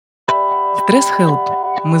Стресс Help.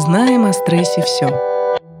 Мы знаем о стрессе все.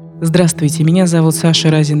 Здравствуйте, меня зовут Саша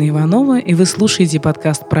Разина-Иванова, и вы слушаете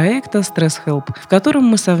подкаст проекта «Стресс Help», в котором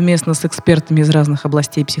мы совместно с экспертами из разных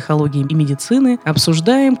областей психологии и медицины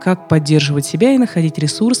обсуждаем, как поддерживать себя и находить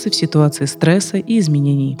ресурсы в ситуации стресса и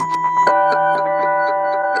изменений.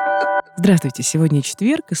 Здравствуйте, сегодня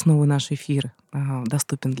четверг, и снова наш эфир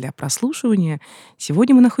доступен для прослушивания.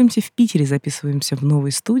 Сегодня мы находимся в Питере, записываемся в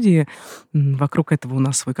новой студии. Вокруг этого у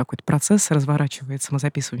нас свой какой-то процесс разворачивается. Мы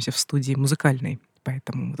записываемся в студии музыкальной,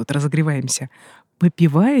 поэтому мы тут разогреваемся,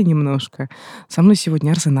 попивая немножко. Со мной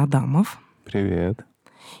сегодня Арсен Адамов. Привет.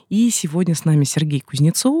 И сегодня с нами Сергей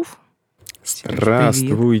Кузнецов.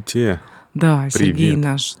 Здравствуйте. Да, Привет. Сергей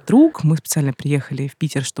наш друг. Мы специально приехали в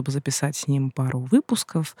Питер, чтобы записать с ним пару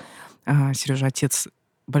выпусков. Сережа отец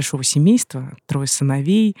большого семейства, 3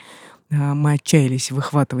 сыновей. Мы отчаялись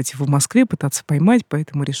выхватывать его в Москве, пытаться поймать,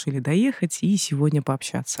 поэтому решили доехать и сегодня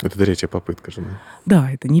пообщаться. Это третья попытка же. Да,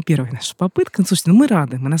 это не первая наша попытка. Слушайте, мы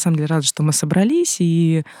рады. Мы на самом деле рады, что мы собрались.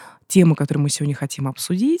 И тема, которую мы сегодня хотим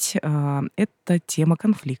обсудить, это тема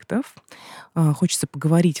конфликтов. Хочется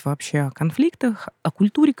поговорить вообще о конфликтах, о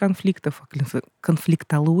культуре конфликтов, о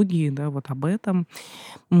конфликтологии, да, вот об этом.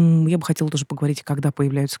 Я бы хотела тоже поговорить, когда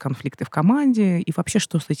появляются конфликты в команде и вообще,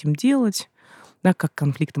 что с этим делать. Да, как к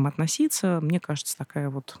конфликтам относиться. Мне кажется, такая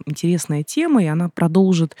вот интересная тема, и она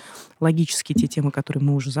продолжит логически те темы, которые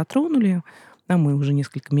мы уже затронули. Да, мы уже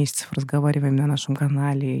несколько месяцев разговариваем на нашем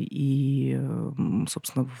канале и,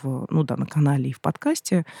 собственно, на канале и в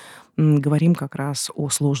подкасте. Говорим как раз о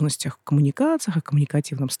сложностях в коммуникациях, о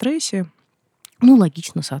коммуникативном стрессе.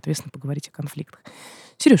 Логично, соответственно, поговорить о конфликтах.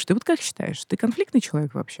 Сереж, ты вот как считаешь, ты конфликтный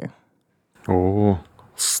человек вообще?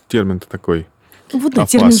 Термин-то такой. Да,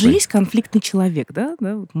 термин же есть конфликтный человек, да?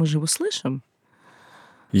 Вот мы же его слышим.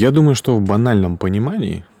 Я думаю, что в банальном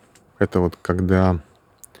понимании это вот когда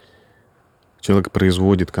человек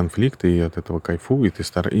производит конфликты и от этого кайфует,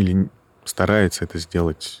 или старается это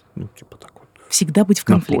сделать, так вот. Всегда быть в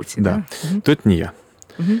конфликте, да? То это не я.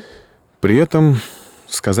 При этом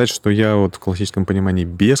сказать, что я вот в классическом понимании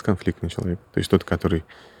бесконфликтный человек, то есть тот, который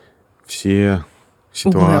все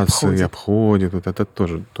ситуации обходит, вот это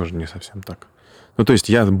тоже не совсем так. То есть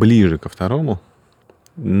я ближе ко второму,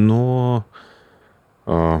 но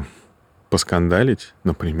поскандалить,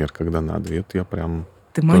 например, когда надо, это я прям...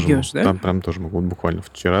 Ты могешь, да? Там прям тоже могу. Вот буквально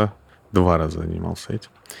вчера 2 раза занимался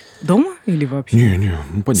этим. Дома или вообще? Не,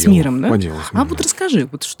 по делу. С миром, да? По делу. Вот расскажи,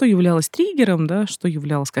 вот что являлось триггером, да, что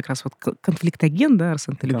являлось как раз вот конфликтоген, да,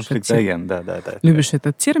 Арсен, ты любишь конфликтоген, да. Любишь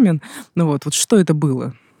этот термин. Вот что это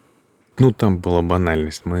было? Там была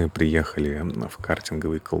банальность. Мы приехали в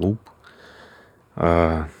картинговый клуб,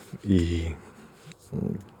 и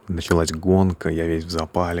началась гонка, я весь в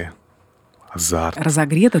запале, азарт.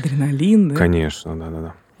 Разогрет, адреналин, да? Конечно,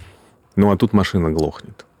 да. А тут машина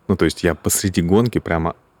глохнет. То есть я посреди гонки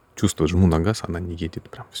прямо чувствую, жму на газ, она не едет,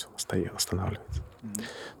 прям все, останавливается.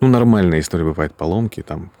 Нормальная история бывает, поломки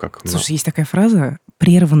там как... Слушай, есть такая фраза: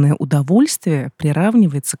 прерванное удовольствие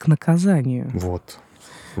приравнивается к наказанию. Вот.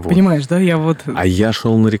 Понимаешь, да? А я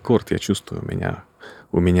шел на рекорд, я чувствую, у меня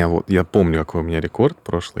я помню, какой у меня рекорд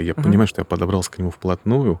прошлый, я понимаю, что я подобрался к нему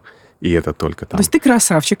вплотную, и это только там. То есть ты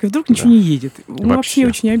красавчик, и вдруг ничего не едет. Вообще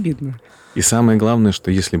очень обидно. И самое главное,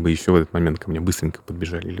 что если бы еще в этот момент ко мне быстренько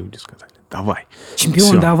подбежали люди, сказали: давай. Чемпион,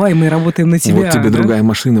 всё. давай, мы работаем на тебя. Вот тебе другая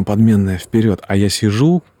машина подменная вперед. А я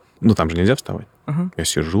сижу, там же нельзя вставать. Ага. Я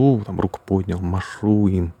сижу, там руку поднял, машу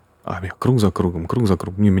им. А я круг за кругом.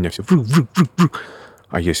 Меня все вжик.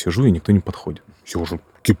 А я сижу, и никто не подходит. Я уже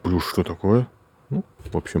киплю, что такое?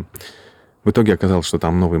 В общем, в итоге оказалось, что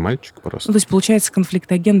там новый мальчик просто. То есть, получается,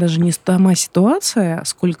 конфликтоген даже не сама ситуация,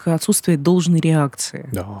 сколько отсутствие должной реакции.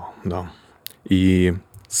 Да. И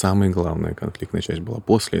самая главная конфликтная часть была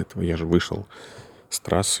после этого. Я же вышел с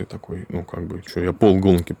трассы такой, я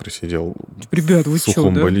полгонки просидел. Ребят, вы в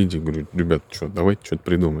сухом да? болиде. Говорю: ребят, давайте что-то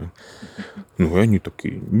придумаем. И они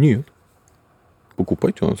такие: нет.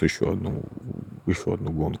 Покупайте у нас еще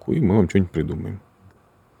одну гонку, и мы вам что-нибудь придумаем.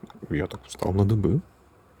 Я так встал на дыбы.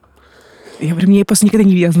 Я просто никогда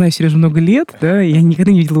не видела, я знаю Сережу много лет, да, я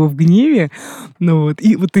никогда не видела его в гневе.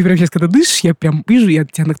 И вот ты прям сейчас, когда дышишь, я прям вижу, я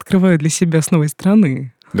тебя открываю для себя с новой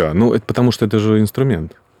стороны. Да, это потому что это же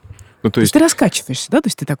инструмент. То есть ты раскачиваешься, да, то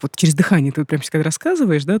есть ты так вот через дыхание, ты прям когда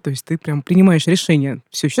рассказываешь, да, то есть ты прям принимаешь решение: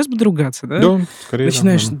 все, сейчас буду ругаться, да? Да, скорее.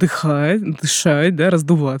 Начинаешь дышать, да,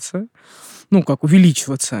 раздуваться.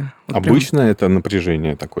 Увеличиваться. Обычно это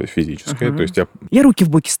напряжение такое физическое. То есть я руки в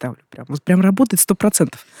боки ставлю. Прям работает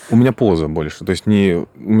 100%. У меня поза больше. То есть у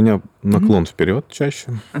меня наклон вперед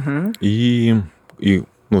чаще. И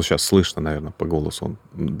сейчас слышно, наверное, по голосу,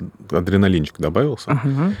 адреналинчик добавился.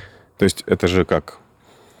 То есть это же как?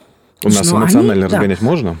 У нас эмоционально разгонять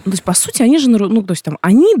можно? То есть, по сути, они же, то есть там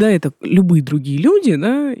они, да, это любые другие люди,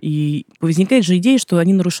 да, и возникает же идея, что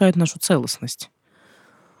они нарушают нашу целостность.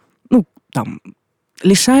 Там,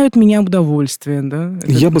 лишают меня удовольствия, да.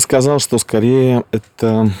 Я бы сказал, что скорее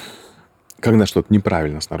это когда что-то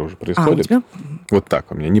неправильно снаружи происходит. У тебя? Вот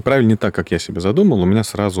так у меня. Неправильно не так, как я себе задумал, у меня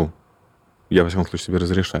сразу... Я, во всяком случае, себе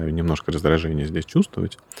разрешаю немножко раздражения здесь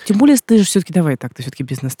чувствовать. Тем более, ты же все-таки, давай так, ты все-таки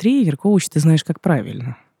бизнес-тренер, коуч, ты знаешь, как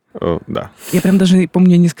правильно. Да. Я прям даже,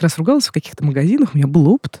 помню, я несколько раз ругалась в каких-то магазинах, у меня был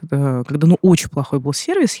опыт, когда, очень плохой был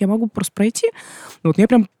сервис, я могу просто пройти. Вот я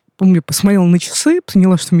прям, помню, посмотрела на часы,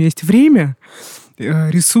 поняла, что у меня есть время,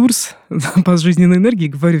 ресурс, запас жизненной энергии,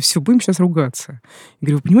 говорю, все, будем сейчас ругаться. Я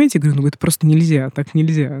говорю, вы понимаете, я говорю, это просто нельзя, так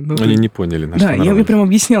нельзя. Они не поняли, на что Да, я прям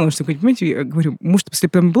объясняла, что, понимаете, я говорю, может, если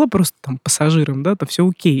бы я была просто там пассажиром, да, то все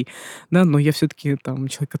окей, да, но я все-таки там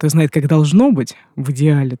человек, который знает, как должно быть в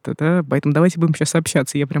идеале-то, да, поэтому давайте будем сейчас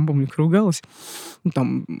общаться. Я прям помню, ругалась.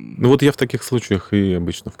 Вот я в таких случаях и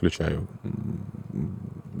обычно включаю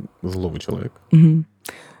злого человека. Угу.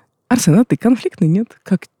 Арсен, а ты конфликтный, нет?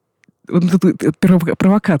 Как вот тут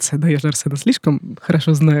провокация, да, я же Арсена слишком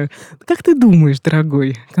хорошо знаю. Как ты думаешь,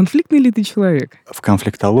 дорогой, конфликтный ли ты человек? В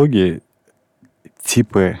конфликтологии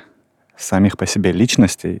типы самих по себе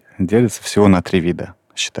личностей делятся всего на 3 вида,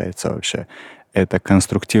 считается вообще. Это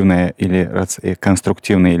конструктивный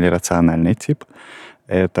или рациональный тип.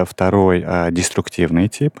 Это второй деструктивный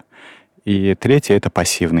тип. И третий — это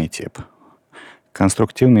пассивный тип.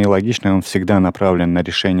 Конструктивный и логичный, он всегда направлен на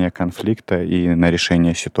решение конфликта и на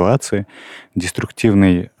решение ситуации.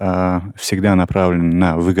 Деструктивный всегда направлен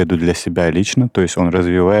на выгоду для себя лично, то есть он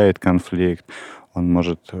развивает конфликт, он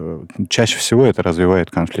может... Чаще всего это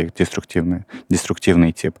развивает конфликт,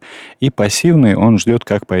 деструктивный тип. И пассивный, он ждет,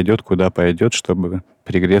 как пойдет, куда пойдет, чтобы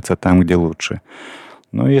пригреться там, где лучше.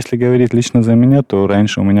 Но если говорить лично за меня, то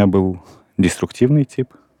раньше у меня был деструктивный тип.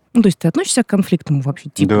 То есть ты относишься к конфликтному вообще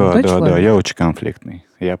типу, Да, я очень конфликтный.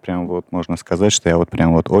 Я прям можно сказать, что я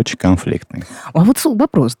прям очень конфликтный. А вот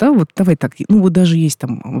вопрос, да, вот давай так, даже есть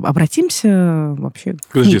там, обратимся вообще...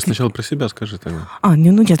 Подожди, сначала про себя скажи тогда.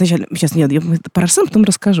 Сейчас, я про Арсена потом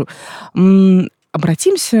расскажу.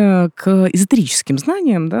 Обратимся к эзотерическим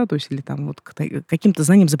знаниям, да, то есть или там к каким-то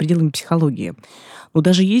знаниям за пределами психологии.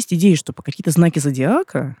 Даже есть идеи, что по какие-то знаки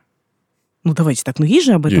зодиака, давайте так, есть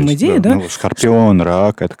же об этом есть, идея, да? Скорпион,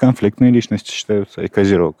 рак, это конфликтные личности считаются, и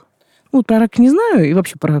Козерог. Про рак не знаю, и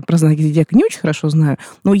вообще про знаки зодиака не очень хорошо знаю,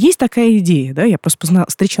 но есть такая идея, да, я просто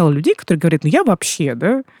встречала людей, которые говорят, я вообще,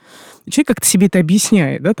 да, человек как-то себе это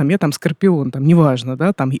объясняет, да, я там скорпион, неважно,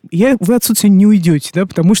 да, вы отсюда сегодня не уйдете, да,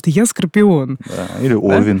 потому что я скорпион. Да, или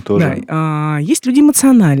Овен тоже. Да. Есть люди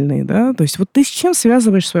эмоциональные, да, то есть ты с чем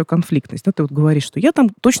связываешь свою конфликтность, да, ты говоришь, что я там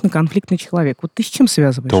точно конфликтный человек, ты с чем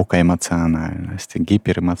связываешь? Только эмоциональность,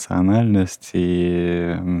 гиперэмоциональность,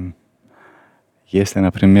 и если,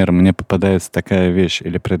 например, мне попадается такая вещь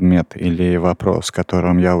или предмет, или вопрос, в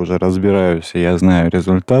котором я уже разбираюсь, и я знаю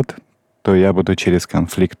результат, то я буду через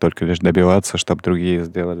конфликт только лишь добиваться, чтобы другие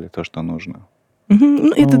сделали то, что нужно.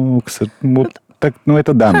 Это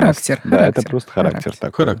данность. Характер. Это просто характер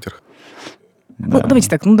такой. Характер. Да.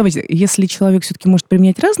 Давайте, если человек все-таки может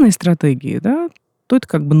применять разные стратегии, да, то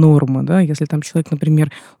это норма, да, если там человек,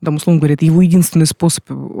 например, условно говоря, это его единственный способ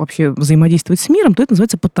вообще взаимодействовать с миром, то это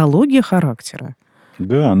называется патология характера.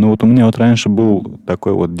 Да, у меня раньше был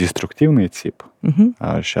такой деструктивный тип, угу.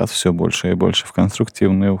 А сейчас все больше и больше в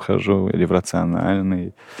конструктивный ухожу или в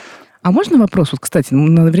рациональный. А можно вопрос? Кстати,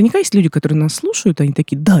 наверняка есть люди, которые нас слушают, они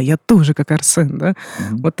такие, да, я тоже как Арсен, да?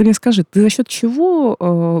 Угу. Ты мне скажи, ты за счет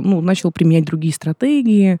чего начал применять другие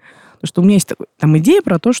стратегии? Потому что у меня есть идея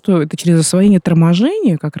про то, что это через освоение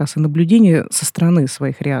торможения как раз и наблюдение со стороны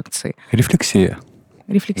своих реакций. Рефлексия.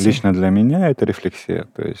 Рефлексия. Лично для меня это рефлексия.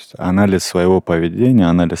 То есть анализ своего поведения,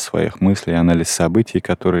 анализ своих мыслей, анализ событий,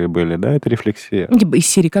 которые были. Да, это рефлексия. Из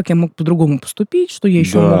серии «Как я мог по-другому поступить?», «Что я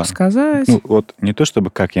еще мог сказать?». Не то чтобы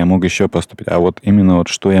 «Как я мог еще поступить», а именно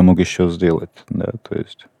 «Что я мог еще сделать?». Да, то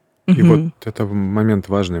есть... И это момент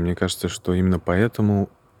важный. Мне кажется, что именно поэтому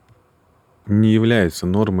не является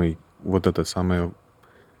нормой этот самый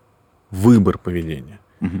выбор поведения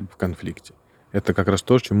в конфликте. Это как раз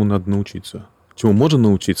то, чему надо научиться. Чему можно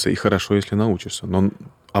научиться, и хорошо, если научишься. Но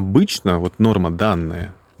обычно норма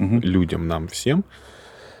данная людям, нам всем,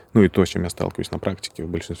 и то, с чем я сталкиваюсь на практике в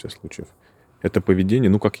большинстве случаев, это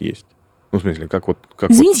поведение, как есть. В смысле, как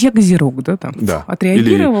Извините, я Козерог, да, Да.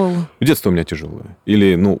 отреагировал. Или детство у меня тяжелое.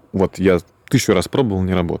 Или, я 1000 раз пробовал,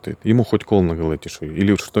 не работает. Ему хоть кол на голове тиши.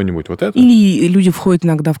 Или что-нибудь вот это. Или люди входят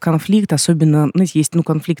иногда в конфликт, особенно, знаете, есть,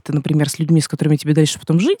 конфликты, например, с людьми, с которыми тебе дальше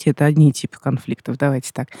потом жить, это одни типы конфликтов,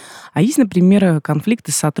 давайте так. А есть, например,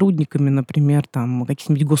 конфликты с сотрудниками, например, там,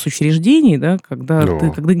 каких-нибудь госучреждений, да, когда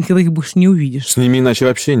никогда их больше не увидишь. С ними иначе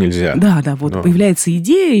вообще нельзя. Да, появляется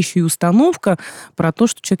идея, еще и установка про то,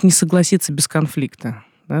 что человек не согласится без конфликта.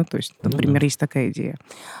 Да? То есть, например, есть такая идея.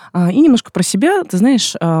 И немножко про себя. Ты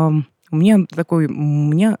знаешь, у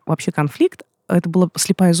меня вообще конфликт, это была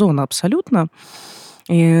слепая зона абсолютно.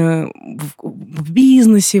 И в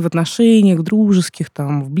бизнесе, в отношениях дружеских,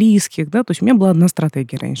 там, в близких, да, то есть у меня была одна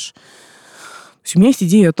стратегия раньше. То есть у меня есть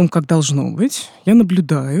идея о том, как должно быть. Я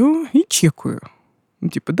наблюдаю и чекаю.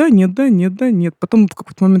 Да, нет, да, нет, да, нет. Потом в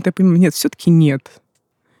какой-то момент я понимаю, нет, все-таки нет.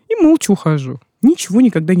 И молча ухожу. Ничего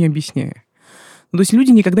никогда не объясняя. То есть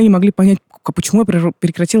люди никогда не могли понять, почему я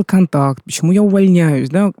прекратила контакт, почему я увольняюсь.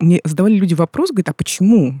 Да? Мне задавали люди вопрос, говорят, а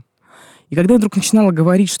почему? И когда я вдруг начинала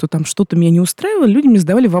говорить, что там что-то меня не устраивало, люди мне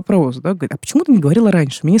задавали вопрос, да, говорят, а почему ты не говорила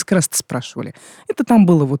раньше? Меня несколько раз это спрашивали. Это там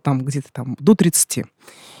было вот там где-то там до 30.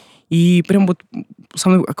 И прям вот со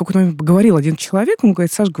мной в какой-то момент поговорил один человек, он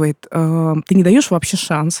говорит, Саш, говорит, ты не даешь вообще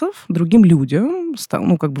шансов другим людям,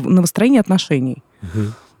 на выстроение отношений.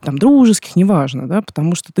 Там, дружеских, неважно, да,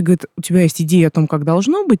 потому что ты, говорит, у тебя есть идея о том, как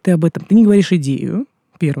должно быть, ты не говоришь идею,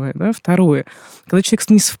 первое, да, второе, когда человек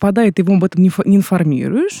не совпадает, ты его об этом не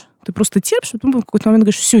информируешь, ты просто терпишь, потом в какой-то момент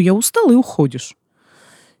говоришь, все, я устал, и уходишь.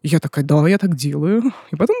 И я такая, да, я так делаю.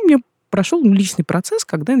 И потом у меня прошел личный процесс,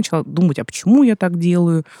 когда я начала думать, а почему я так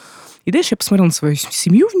делаю. И дальше я посмотрела на свою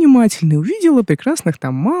семью внимательно и увидела прекрасных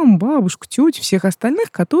там мам, бабушку, теть, всех остальных,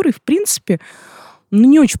 которые, в принципе,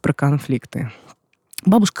 не очень про конфликты.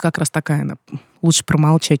 Бабушка как раз такая, она лучше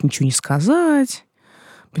промолчать, ничего не сказать.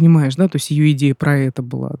 Понимаешь, да? То есть ее идея про это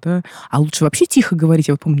была, да? А лучше вообще тихо говорить.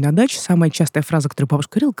 Я вот помню, на даче самая частая фраза, которую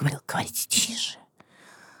бабушка говорила, говорите тише.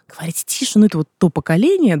 Говорите тише. Это вот то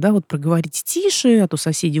поколение, да, вот проговорите тише, а то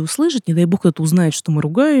соседи услышат, не дай бог кто-то узнает, что мы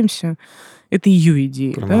ругаемся. Это ее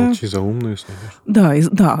идея. Промолчи, за умную сойдешь.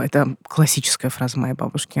 Да, это классическая фраза моей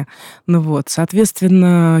бабушки.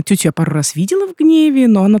 Соответственно, тетю я пару раз видела в гневе,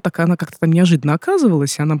 но она как-то там неожиданно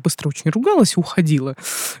оказывалась, и она быстро очень ругалась и уходила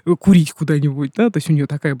курить куда-нибудь, да, то есть у нее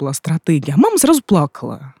такая была стратегия. А мама сразу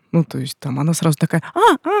плакала. То есть там она сразу такая,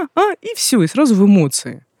 и все, и сразу в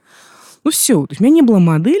эмоции. Все. То есть у меня не было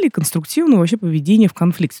модели конструктивного вообще поведения в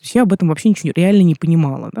конфликте. То есть я об этом вообще ничего реально не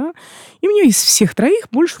понимала, да. И мне из всех троих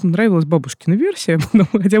больше нравилась бабушкина версия,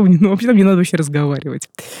 хотя бы, вообще там не надо вообще разговаривать.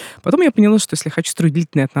 Потом я поняла, что если я хочу строить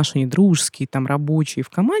длительные отношения, дружеские, там, рабочие,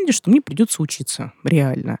 в команде, что мне придется учиться,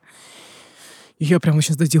 реально. И я прямо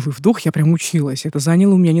сейчас доделаю вдох, я прям училась. Это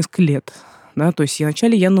заняло у меня несколько лет. Да? То есть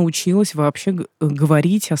вначале я научилась вообще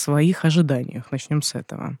говорить о своих ожиданиях. Начнем с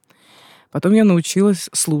этого. Потом я научилась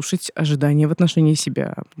слушать ожидания в отношении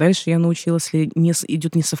себя. Дальше я научилась, если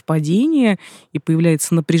идет несовпадение и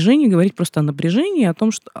появляется напряжение, говорить просто о напряжении, о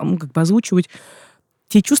том, что озвучивать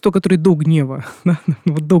те чувства, которые до гнева.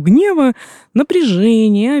 До гнева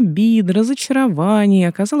напряжение, обида, разочарование.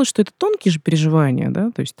 Оказалось, что это тонкие же переживания.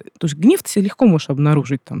 Да? То есть гнев ты себе легко можешь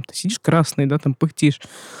обнаружить. Там, ты сидишь красный, да, там пыхтишь.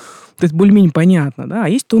 Это более-менее понятно, да, а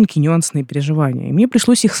есть тонкие нюансные переживания. И мне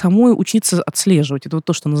пришлось их самой учиться отслеживать. Это вот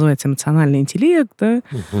то, что называется эмоциональный интеллект, да.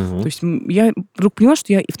 То есть я вдруг поняла,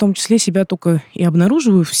 что я в том числе себя только и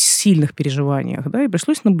обнаруживаю в сильных переживаниях, да, и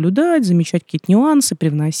пришлось наблюдать, замечать какие-то нюансы,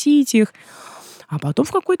 привносить их. А потом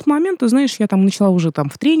в какой-то момент, ты знаешь, я там начала уже там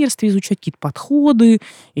в тренерстве изучать какие-то подходы.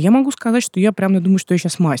 И я могу сказать, что я прям думаю, что я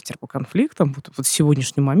сейчас мастер по конфликтам. Вот в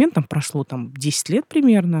сегодняшний момент, там прошло 10 лет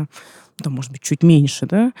примерно, там, может быть, чуть меньше,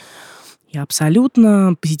 да. Я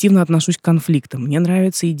абсолютно позитивно отношусь к конфликтам. Мне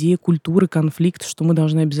нравится идея культуры конфликта, что мы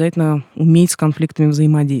должны обязательно уметь с конфликтами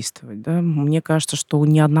взаимодействовать, да. Мне кажется, что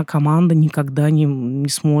ни одна команда никогда не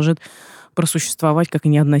сможет просуществовать, как и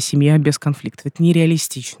ни одна семья без конфликтов. Это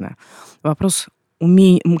нереалистично. Вопрос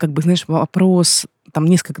вопрос, там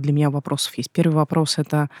несколько для меня вопросов есть. Первый вопрос –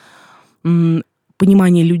 это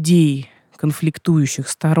понимание людей, конфликтующих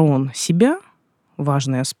сторон, себя,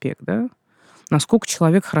 важный аспект, да, насколько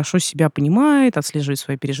человек хорошо себя понимает, отслеживает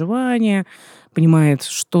свои переживания, понимает,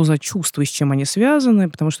 что за чувства и с чем они связаны,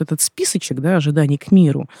 потому что этот списочек, да, ожиданий к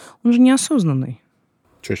миру, он же неосознанный.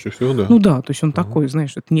 Чаще всего, да. То есть он такой,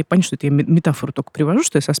 знаешь, это не понятно, что это я метафору только привожу,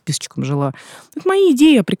 что я со списочком жила. Это мои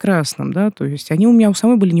идеи о прекрасном, да, то есть они у меня у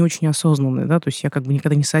самой были не очень осознанные, да, то есть я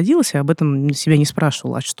никогда не садилась и об этом себя не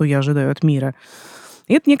спрашивала, а что я ожидаю от мира.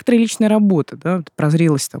 И это некоторая личная работа, да, про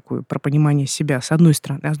зрелость такую, про понимание себя, с одной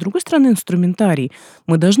стороны. А с другой стороны, инструментарий.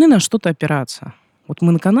 Мы должны на что-то опираться. Вот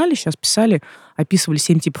мы на канале сейчас писали, описывали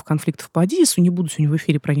 7 типов конфликтов по Адизису, не буду сегодня в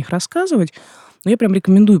эфире про них рассказывать, но я прям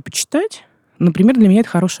рекомендую почитать. Например, для меня это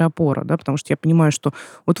хорошая опора, да, потому что я понимаю, что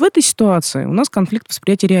вот в этой ситуации у нас конфликт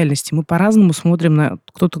восприятия реальности. Мы по-разному смотрим на...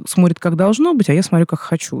 Кто-то смотрит, как должно быть, а я смотрю, как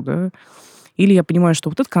хочу, да. Или я понимаю, что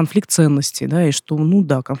вот это конфликт ценностей, да, и что,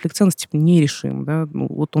 конфликт ценностей нерешим, да,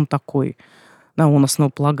 вот он такой, да, он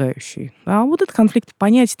основополагающий. А вот этот конфликт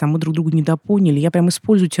понятий, там, мы друг друга недопоняли. Я прям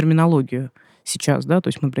использую терминологию сейчас, да, то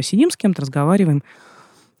есть мы, например, сидим с кем-то, разговариваем,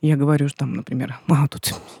 я говорю, там, например,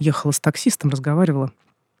 тут ехала с таксистом, разговаривала,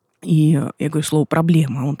 и я говорю слово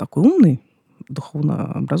 «проблема», а он такой умный,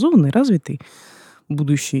 духовно образованный, развитый,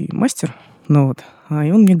 будущий мастер, и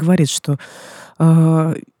он мне говорит, что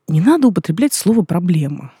не надо употреблять слово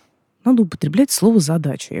 «проблема», надо употреблять слово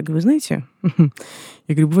 «задача». Я говорю, знаете, я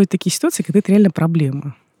говорю, бывают такие ситуации, когда это реально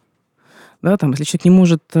проблема. Да, там, если человек не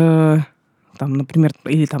может, там, например,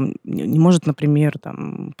 или там не может, например,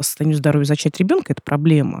 там, по состоянию здоровья зачать ребенка, это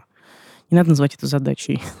проблема. Не надо называть это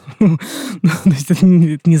задачей. То есть это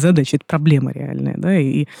не задача, это проблема реальная. Да?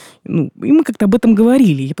 И мы как-то об этом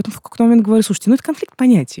говорили. Я потом в какой-то момент говорю, слушайте, это конфликт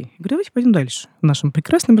понятий. Я говорю, давайте пойдем дальше в нашем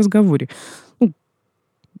прекрасном разговоре.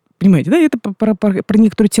 Понимаете, да, это про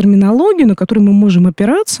некоторую терминологию, на которую мы можем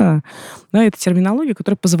опираться. Да, это терминология,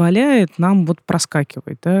 которая позволяет нам вот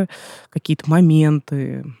проскакивать, да, какие-то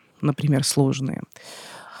моменты, например, сложные.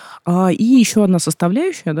 И еще одна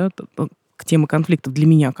составляющая, да, тема конфликтов для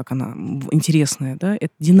меня, как она интересная, да,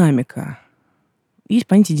 это динамика. Есть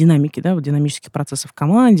понятие динамики, да, вот динамических процессов в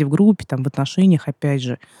команде, в группе, там, в отношениях, опять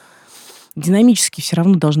же. Динамически все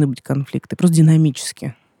равно должны быть конфликты, просто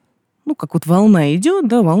динамически. Как вот волна идет,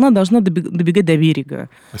 да, волна должна добегать до берега.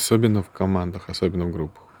 Особенно в командах, особенно в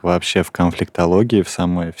группах. Вообще в конфликтологии,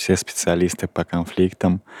 все специалисты по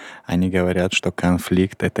конфликтам, они говорят, что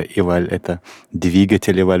конфликт — это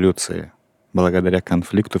двигатель эволюции. Благодаря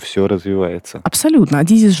конфликту все развивается. Абсолютно.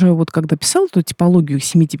 Адизис же, вот когда писал эту типологию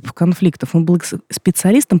 7 типов конфликтов, он был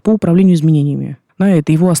специалистом по управлению изменениями. Да,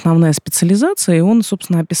 это его основная специализация, и он,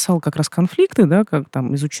 собственно, описал как раз конфликты, да, как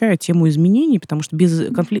там, изучая тему изменений, потому что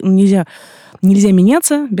без конфликта нельзя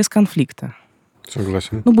меняться без конфликта.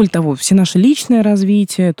 Согласен. Более того, все наше личное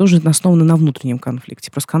развитие тоже основано на внутреннем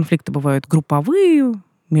конфликте. Просто конфликты бывают групповые,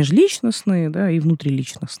 межличностные, да, и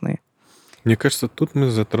внутриличностные. Мне кажется, тут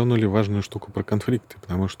мы затронули важную штуку про конфликты,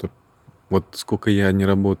 потому что вот сколько я не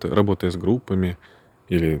работая с группами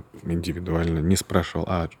или индивидуально, не спрашивал,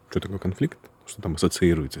 что такое конфликт, что там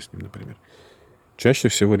ассоциируется с ним, например. Чаще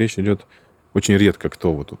всего речь идет, очень редко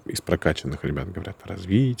кто вот из прокачанных ребят говорят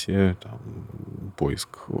развитие, там, поиск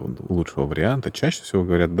лучшего варианта. Чаще всего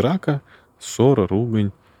говорят драка, ссора,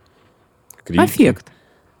 ругань, крики.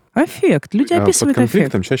 Аффект. Люди описывают под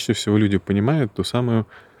конфликтом аффект. чаще всего люди понимают ту самую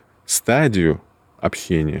стадию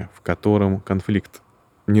общения, в котором конфликт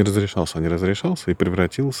не разрешался и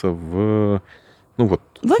превратился в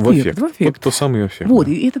аффект. Вот то самый аффект. Вот,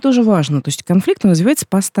 да. и это тоже важно. То есть конфликт развивается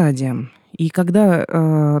по стадиям. И когда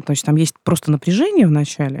там есть просто напряжение в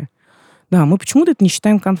начале, да, мы почему-то это не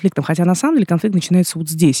считаем конфликтом, хотя на самом деле конфликт начинается вот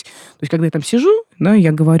здесь. То есть когда я там сижу, да,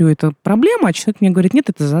 я говорю, это проблема, а человек мне говорит, нет,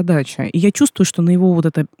 это задача. И я чувствую, что на его вот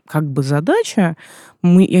это как бы задача,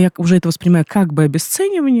 я уже это воспринимаю как бы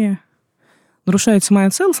обесценивание, нарушается моя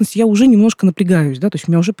целостность, я уже немножко напрягаюсь, да, то есть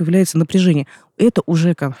у меня уже появляется напряжение. Это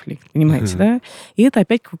уже конфликт, понимаете, да? И это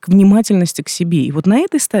опять к внимательности к себе. И вот на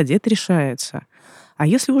этой стадии это решается. А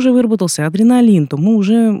если уже выработался адреналин, то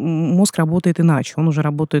мозг работает иначе. Он уже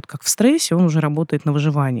работает как в стрессе, он уже работает на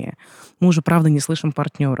выживание. Мы уже, правда, не слышим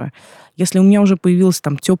партнера. Если у меня уже появился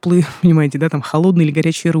там теплые, понимаете, да, там холодные или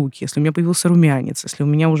горячие руки, если у меня появился румянец, если у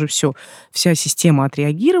меня уже вся система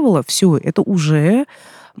отреагировала, все, это уже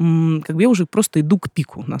я уже просто иду к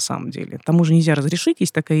пику, на самом деле. Там уже нельзя разрешить.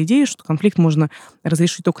 Есть такая идея, что конфликт можно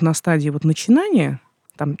разрешить только на стадии начинания,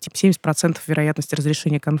 там, типа 70% вероятности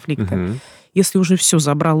разрешения конфликта. Угу. Если уже все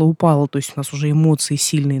забрало, упало, то есть у нас уже эмоции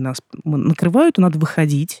сильные нас накрывают, то надо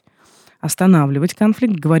выходить, останавливать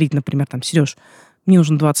конфликт, говорить, например, Сереж, мне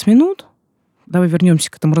нужно 20 минут, давай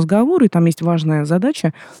вернемся к этому разговору, и там есть важная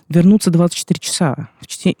задача вернуться 24 часа. В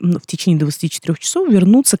течение 24 часов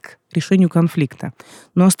вернуться к решению конфликта.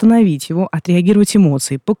 Но остановить его, отреагировать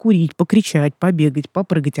эмоции, покурить, покричать, побегать,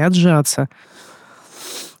 попрыгать, отжаться.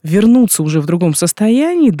 Вернуться уже в другом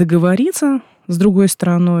состоянии, договориться с другой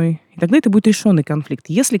стороной. И тогда это будет решенный конфликт.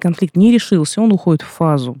 Если конфликт не решился, он уходит в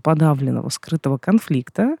фазу подавленного, скрытого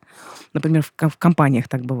конфликта. Например, в компаниях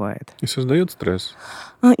так бывает. И создает стресс.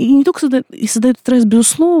 И не только создает стресс,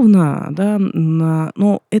 безусловно, да,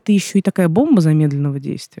 но это еще и такая бомба замедленного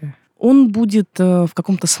действия. Он будет в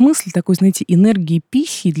каком-то смысле такой, знаете, энергией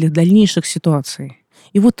пищи для дальнейших ситуаций.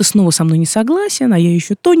 И вот ты снова со мной не согласен, а я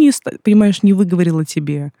еще то не, понимаешь, не выговорила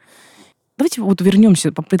тебе. Давайте вот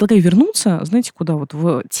вернемся, предлагаю вернуться, знаете, куда? Вот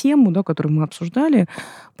в тему, да, которую мы обсуждали,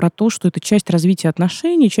 про то, что это часть развития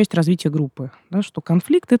отношений, часть развития группы. Да, что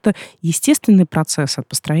конфликт — это естественный процесс от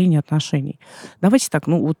построения отношений. Давайте так,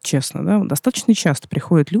 ну вот честно, да, достаточно часто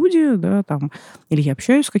приходят люди, да, там, или я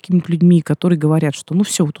общаюсь с какими-то людьми, которые говорят, что ну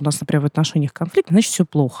все, вот у нас, например, в отношениях конфликт, значит, все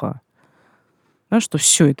плохо. Да, что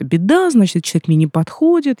все это беда, значит, человек мне не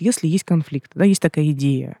подходит, если есть конфликт. Да, есть такая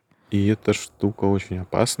идея. И эта штука очень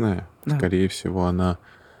опасная. Да. Скорее всего, она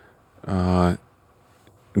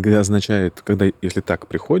означает, если так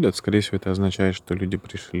приходят, скорее всего, это означает, что люди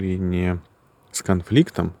пришли не с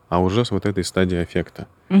конфликтом, а уже с вот этой стадии аффекта.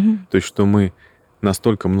 Угу. То есть, что мы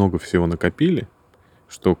настолько много всего накопили,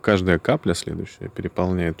 что каждая капля следующая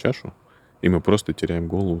переполняет чашу, и мы просто теряем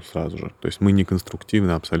голову сразу же. То есть мы не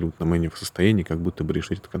конструктивно абсолютно, мы не в состоянии как будто бы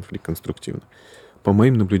решить этот конфликт конструктивно. По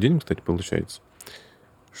моим наблюдениям, кстати, получается,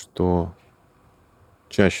 что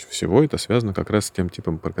чаще всего это связано как раз с тем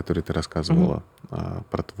типом, про который ты рассказывала,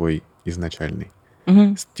 про твой изначальный,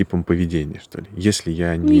 с типом поведения, что ли. Если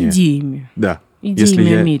я не... Идеями. Да. Идеями Если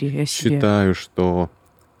я о мире, о себе. считаю, что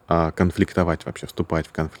конфликтовать вообще, вступать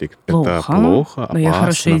в конфликт, Плохо. это плохо, опасно, Да, я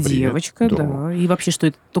хорошая вред, девочка, да. И вообще, что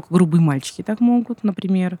это только грубые мальчики так могут,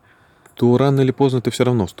 например. то рано или поздно ты все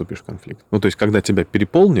равно вступишь в конфликт. Ну, то есть, когда тебя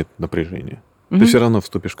переполнит напряжение, ты все равно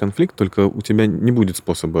вступишь в конфликт, только у тебя не будет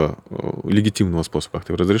легитимного способа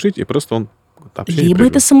как-то его разрешить, и просто он общение Либо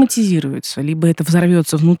прервет. это соматизируется, либо это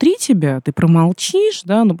взорвется внутри тебя, ты промолчишь,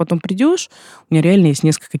 да, но потом придешь. У меня реально есть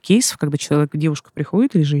несколько кейсов, когда девушка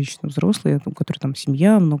приходит, или женщина взрослая, у которой там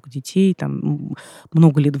семья, много детей, там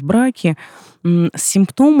много лет в браке, с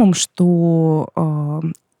симптомом, что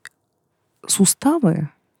суставы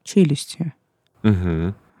челюсти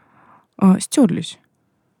стерлись.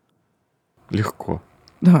 Легко.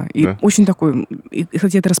 Да, и Да. очень такой, и,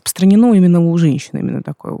 кстати, это распространено именно у женщин, именно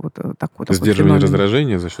такой Сдерживание феномен.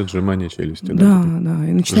 раздражения за счет сжимания челюсти. Да, да,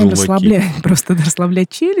 и начинаем желваки. расслаблять, просто расслаблять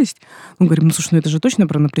челюсть. Мы говорим, ну, слушай, ну это же точно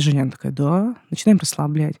про напряжение. Она такая, да, начинаем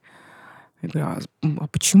расслаблять. Я говорю, а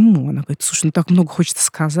почему? Она говорит, слушай, ну так много хочется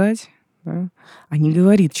сказать. Да? А не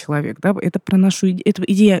говорит человек. Да? Это про нашу идею. Это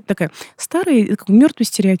идея такая старая, это как мертвый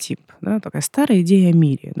стереотип. Да? Такая старая идея о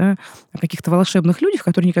мире. Да? О каких-то волшебных людях,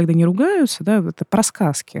 которые никогда не ругаются. Да? Это про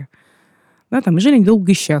сказки. Да? Там, и жили они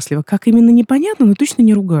долго и счастливо. Как именно, непонятно, но точно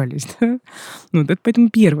не ругались. Да? Ну, это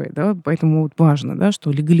поэтому первое. Да? Поэтому вот важно, да,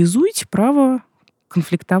 что легализуйте право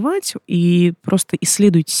конфликтовать и просто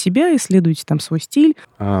исследуйте себя, исследуйте там свой стиль.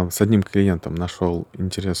 С одним клиентом нашел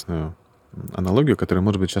интересную аналогию, которая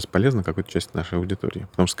может быть сейчас полезна какой-то части нашей аудитории.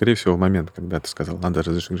 Потому что, скорее всего, в момент, когда ты сказал, надо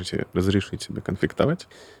разрешить себе конфликтовать,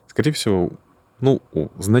 скорее всего, ну, у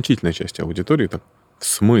значительной части аудитории так, в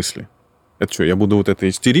смысле? Это что, я буду вот этой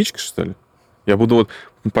истеричкой, что ли? Я буду вот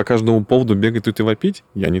по каждому поводу бегать тут и вопить?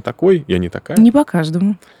 Я не такой, я не такая? Не по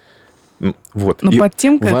каждому. Вот. Но И под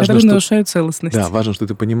тем, важно, которые что... нарушают целостность. Да, важно, что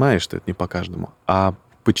ты понимаешь, что это не по каждому. А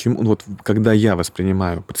почему, вот когда я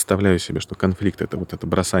представляю себе, что конфликт — это вот это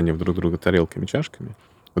бросание в друг друга тарелками, чашками,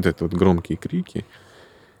 вот это вот громкие крики,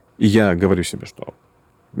 и я говорю себе, что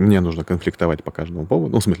мне нужно конфликтовать по каждому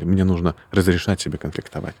поводу, ну, в смысле, мне нужно разрешать себе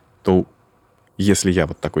конфликтовать, то если я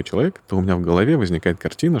вот такой человек, то у меня в голове возникает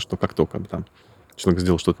картина, что как только там человек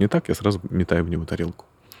сделал что-то не так, я сразу метаю в него тарелку.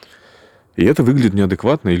 И это выглядит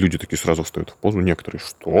неадекватно, и люди такие сразу встают в позу. Некоторые,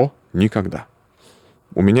 что? Никогда.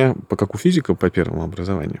 У меня, как у физика по первому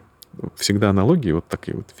образованию, всегда аналогии вот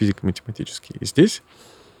такие вот физико-математические. И здесь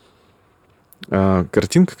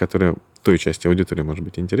картинка, которая той части аудитории может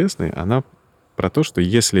быть интересной, она про то, что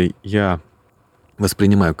если я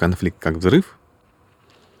воспринимаю конфликт как взрыв,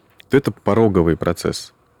 то это пороговый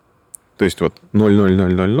процесс. То есть вот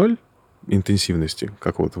 0,0000 интенсивности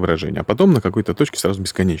какого-то выражения, а потом на какой-то точке сразу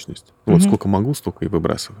бесконечность. Вот сколько могу, столько и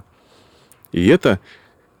выбрасываю. И это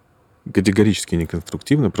категорически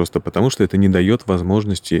неконструктивно, просто потому что это не дает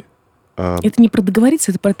возможности... Это не про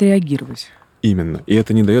договориться, это про отреагировать. Именно. И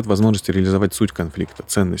это не дает возможности реализовать суть конфликта,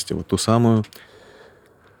 ценности, вот ту самую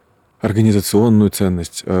организационную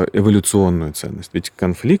ценность, эволюционную ценность. Ведь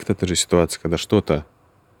конфликт — это же ситуация, когда что-то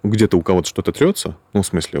где-то у кого-то что-то трется, ну, в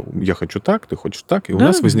смысле, я хочу так, ты хочешь так, и у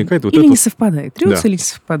нас возникает вот или это... не совпадает. Трется или не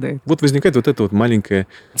совпадает. Вот возникает вот это вот маленькое...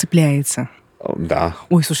 Цепляется. Да.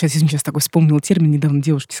 Ой, слушай, я сейчас такой вспомнил термин, недавно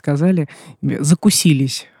девушки сказали,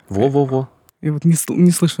 закусились. Во-во-во. Я вот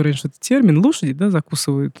не слышу раньше этот термин. Лошади, да,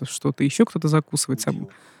 закусывают что-то, еще кто-то закусывает.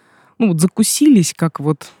 Ну, вот закусились, как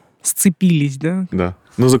вот сцепились, да? Да.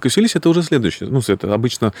 Но закусились — это уже следующее. Ну, это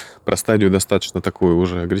обычно про стадию достаточно такую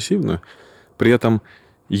уже агрессивную. При этом,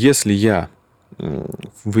 если я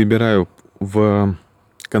выбираю в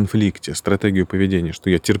конфликте стратегию поведения, что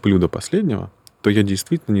я терплю до последнего, то я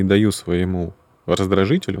действительно не даю своему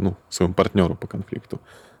раздражителю, своему партнеру по конфликту,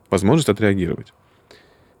 возможность отреагировать.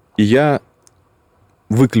 И я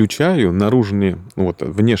выключаю наружные,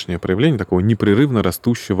 внешнее проявление такого непрерывно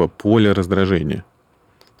растущего поля раздражения.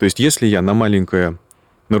 То есть если я на маленькое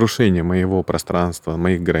нарушение моего пространства,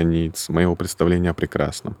 моих границ, моего представления о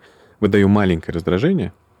прекрасном выдаю маленькое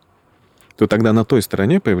раздражение, то тогда на той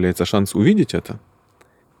стороне появляется шанс увидеть это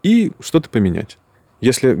и что-то поменять.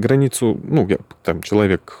 Если границу,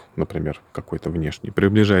 человек, например, какой-то внешний,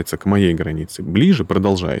 приближается к моей границе ближе,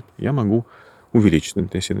 продолжает, я могу увеличить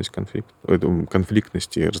интенсивность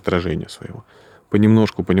конфликтности и раздражения своего.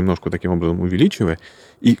 Понемножку таким образом увеличивая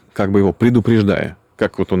и как бы его предупреждая.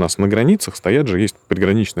 Как у нас на границах есть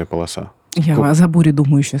приграничная полоса. Я о заборе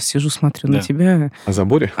думаю, сейчас сижу, смотрю на тебя. О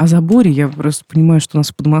заборе? О заборе. Я просто понимаю, что у нас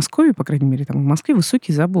в Подмосковье, по крайней мере, там в Москве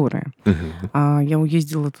высокие заборы. А я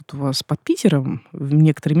уездила тут у вас под Питером в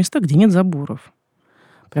некоторые места, где нет заборов.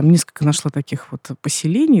 Прям несколько нашла таких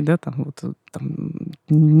поселений, да, там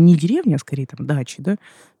не деревня, а скорее там дачи, да.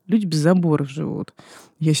 Люди без заборов живут.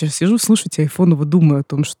 Я сейчас сижу, слушаю тебя, айфоново, думаю о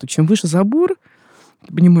том, что чем выше забор,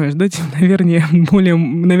 ты понимаешь, да, тем,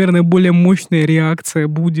 наверное, более мощная реакция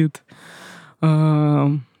будет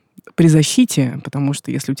при защите, потому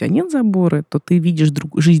что если у тебя нет забора, то ты видишь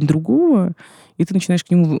жизнь другого, и ты начинаешь к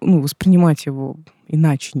нему воспринимать его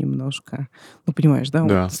иначе немножко. Понимаешь, да?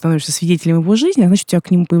 Да. Ты становишься свидетелем его жизни, а значит, у тебя к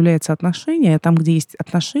нему появляется отношение, а там, где есть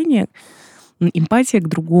отношения, эмпатия к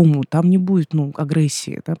другому, там не будет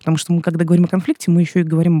агрессии. Да? Потому что мы, когда говорим о конфликте, мы еще и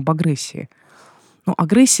говорим об агрессии. Но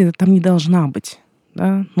агрессия там не должна быть.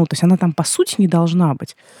 Да? То есть она там по сути не должна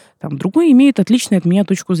быть. Там другой имеет отличную от меня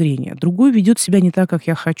точку зрения. Другой ведет себя не так, как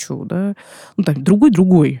я хочу. Да?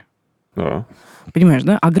 Другой. Да. Понимаешь,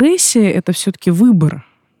 да? Агрессия — это все-таки выбор.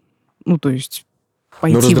 То есть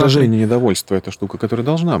пойти... Но раздражение, недовольство — это штука, которая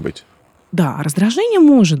должна быть. Да, раздражение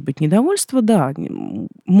может быть, недовольство, да,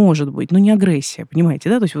 может быть, но не агрессия, понимаете,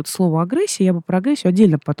 да? То есть слово агрессия, я бы про агрессию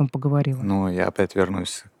отдельно потом поговорила. Я опять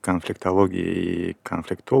вернусь к конфликтологии и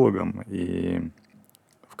конфликтологам. И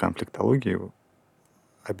в конфликтологии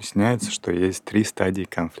объясняется, что есть 3 стадии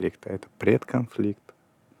конфликта. Это предконфликт.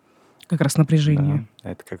 Как раз напряжение.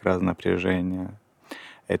 Да, это как раз напряжение.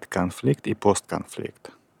 Это конфликт и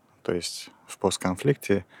постконфликт. То есть в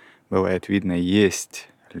постконфликте бывает видно, есть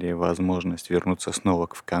ли возможность вернуться снова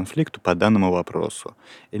к конфликту по данному вопросу,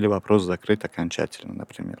 или вопрос закрыт окончательно,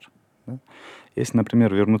 например. Да? Если,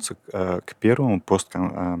 например, вернуться к первому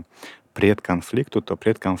предконфликту, то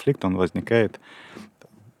предконфликт, он возникает,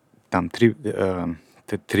 там 3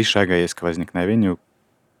 шага есть к возникновению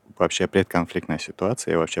вообще предконфликтной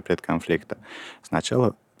ситуации, вообще предконфликта.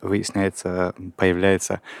 Сначала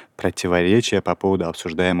появляется противоречие по поводу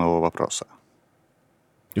обсуждаемого вопроса.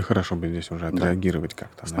 И хорошо бы здесь уже отреагировать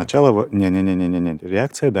как-то. Сначала...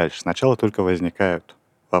 Реакция дальше. Сначала только возникают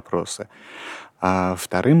вопросы. А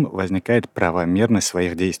вторым возникает правомерность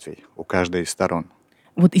своих действий у каждой из сторон.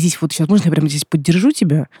 И здесь сейчас, можно я прямо здесь поддержу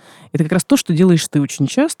тебя? Это как раз то, что делаешь ты очень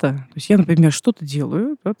часто. То есть я, например, что-то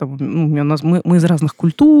делаю. Да, мы из разных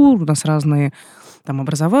культур, у нас разные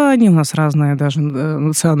образования, у нас разная даже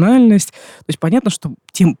национальность. То есть понятно, что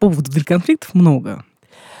поводов для конфликтов много.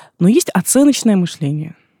 Но есть оценочное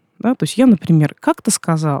мышление. Да? То есть я, например, как-то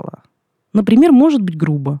сказала. Например, может быть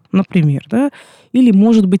грубо. Например, да? Или,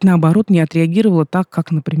 может быть, наоборот, не отреагировала так,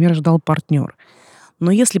 как, например, ждал партнер.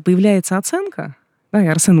 Но если появляется оценка... Да, и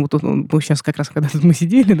Арсен, сейчас как раз, когда мы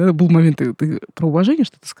сидели, да, был момент, ты про уважение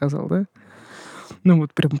что-то сказал, да? Прям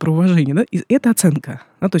про уважение, да? И это оценка.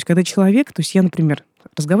 Да? То есть когда человек... То есть я, например,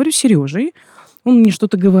 разговариваю с Сережей, он мне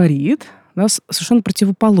что-то говорит, да, совершенно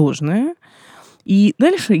противоположное. И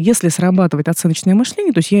дальше, если срабатывает оценочное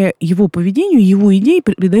мышление, то есть я его поведению, его идее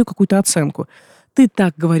придаю какую-то оценку. Ты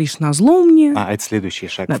так говоришь назло мне. Это следующий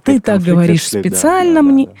шаг. Да, ты так говоришь специально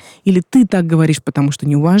мне. Да. Или ты так говоришь, потому что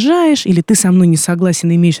не уважаешь. Или ты со мной не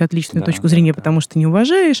согласен и имеешь отличную точку зрения, потому что не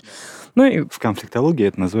уважаешь. В конфликтологии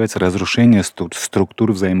это называется разрушение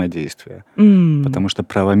структур взаимодействия. Потому что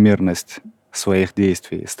правомерность своих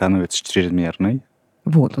действий становится чрезмерной. И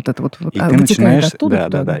ты начинаешь,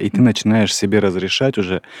 и ты начинаешь себе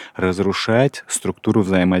разрушать структуру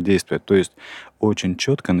взаимодействия. То есть очень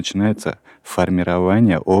четко начинается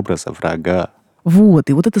формирование образа врага. И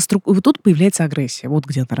тут появляется агрессия,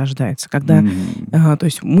 где она рождается. Когда, то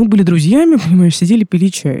есть мы были друзьями, понимаешь, сидели, пили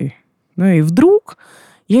чай. Да, и вдруг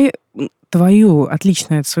твое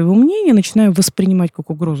отличное от своего мнения начинаю воспринимать как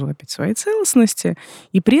угрозу опять своей целостности,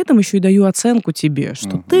 и при этом еще и даю оценку тебе,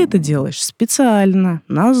 что ты это делаешь специально,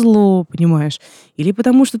 назло, понимаешь, или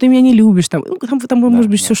потому что ты меня не любишь, там может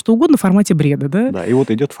быть все что угодно в формате бреда, да? Да, и вот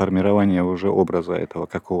идет формирование уже образа этого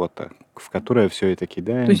какого-то, в которое все это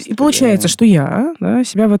кидаем. То есть и получается, что я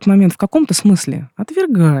себя в этот момент в каком-то смысле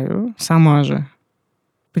отвергаю сама же,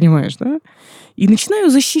 понимаешь, да? И начинаю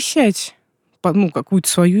защищать какую-то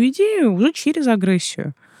свою идею уже через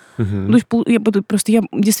агрессию. То есть я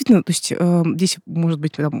действительно, то есть здесь, может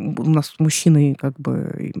быть, у нас мужчины как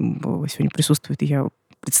бы сегодня присутствуют, и я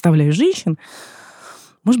представляю женщин.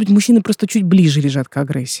 Может быть, мужчины просто чуть ближе лежат к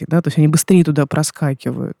агрессии, да, то есть они быстрее туда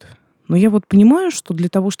проскакивают. Но я вот понимаю, что для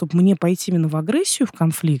того, чтобы мне пойти именно в агрессию в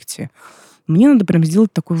конфликте, мне надо прям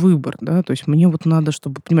сделать такой выбор, да, то есть мне вот надо,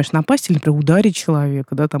 чтобы, понимаешь, напасть или, например, ударить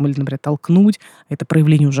человека, да, там, или, например, толкнуть, это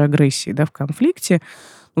проявление уже агрессии, да, в конфликте.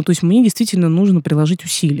 Ну, то есть мне действительно нужно приложить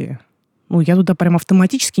усилия. Я туда прям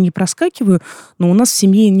автоматически не проскакиваю, но у нас в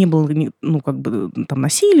семье не было, там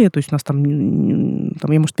насилия, то есть у нас там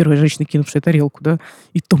я, может, первая женщина, кинувшая тарелку, да,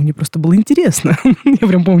 и то мне просто было интересно. Я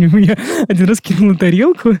прям помню, я один раз кинула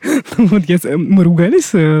тарелку, мы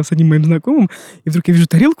ругались с одним моим знакомым, и вдруг я вижу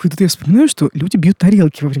тарелку, и тут я вспоминаю, что люди бьют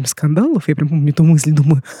тарелки во время скандалов, я прям помню эту мысль,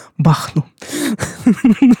 думаю, бахну.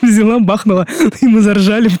 Взяла, бахнула, и мы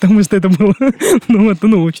заржали, потому что это было,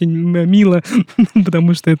 очень мило,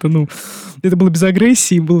 потому что это было без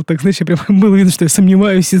агрессии, было так, знаешь, было видно, что я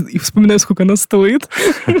сомневаюсь и вспоминаю, сколько она стоит.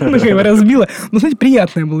 Я его разбила. Но, знаете,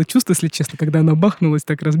 приятное было чувство, если честно, когда она бахнулась,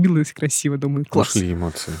 так разбилась красиво. Думаю, класс. Ушли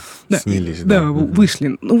эмоции, да, снились. Да,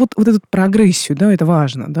 вышли. Вот этот про агрессию, да, это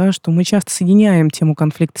важно, да, что мы часто соединяем тему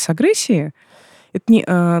конфликта с агрессией. Это не,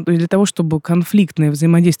 то есть для того, чтобы конфликтное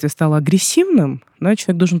взаимодействие стало агрессивным, да,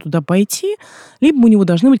 человек должен туда пойти, либо у него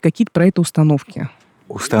должны быть какие-то про это установки.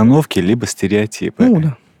 Установки, либо стереотипы.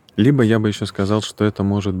 Да. Либо я бы еще сказал, что это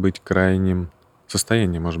может быть крайним,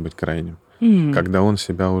 состояние может быть крайним, когда он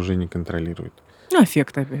себя уже не контролирует.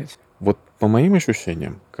 Аффект опять. Вот по моим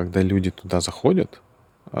ощущениям, когда люди туда заходят...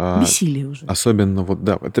 Бессилие уже. Особенно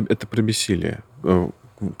это про бессилие.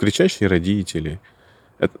 Кричащие родители.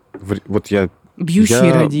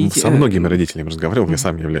 Бьющие родители. Со многими родителями разговаривал, я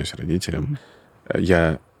сам являюсь родителем.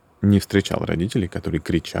 Я не встречал родителей, которые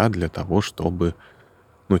кричат для того, чтобы...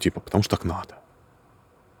 потому что так надо.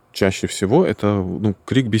 Чаще всего это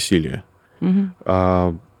крик бессилия.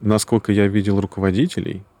 Насколько я видел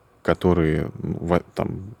руководителей, которые...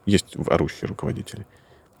 там есть орущие руководители.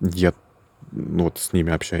 Я с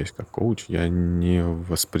ними общаясь как коуч, я не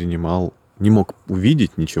воспринимал, не мог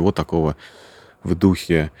увидеть ничего такого в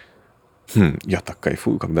духе я так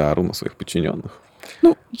кайфую, когда ору на своих подчиненных.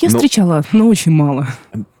 Я встречала, но очень мало.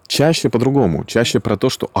 Чаще по-другому. Чаще про то,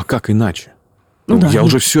 что а как иначе? Я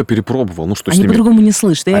уже все перепробовал. Что с они ними? По-другому не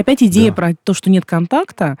слышат. И опять идея про то, что нет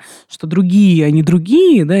контакта, что другие, они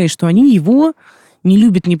другие, да, и что они его не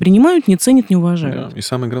любят, не принимают, не ценят, не уважают. Да. И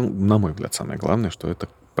самое главное, на мой взгляд, самое главное, что это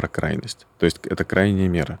про крайность. То есть это крайняя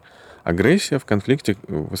мера. Агрессия в конфликте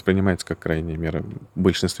воспринимается как крайняя мера в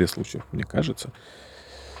большинстве случаев, мне кажется.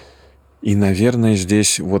 И, наверное,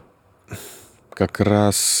 здесь как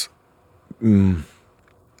раз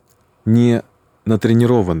не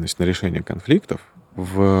натренированность на решение конфликтов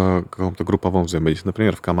в каком-то групповом взаимодействии,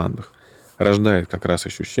 например, в командах, рождает как раз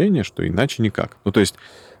ощущение, что иначе никак. То есть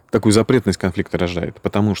такую запретность конфликта рождает,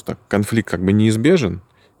 потому что конфликт как бы неизбежен,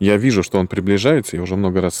 я вижу, что он приближается, я уже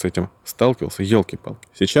много раз с этим сталкивался, елки-палки.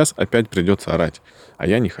 Сейчас опять придется орать, а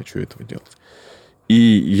я не хочу этого делать.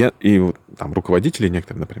 И руководители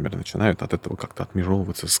некоторые, например, начинают от этого как-то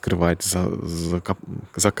отмежевываться, скрывать,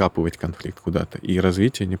 закапывать конфликт куда-то, и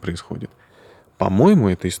развитие не происходит. По-моему,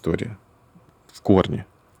 эта история в корне,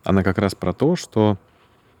 она как раз про то, что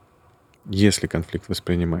если конфликт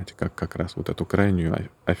воспринимать как раз эту крайнюю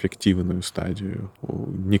аффективную стадию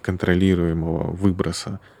неконтролируемого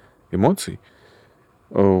выброса эмоций,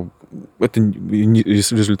 это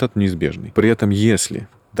результат неизбежный. При этом, если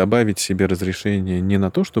добавить себе разрешение не на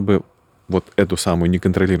то, чтобы эту самую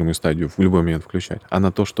неконтролируемую стадию в любой момент включать, а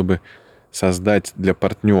на то, чтобы создать для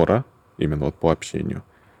партнера, именно по общению,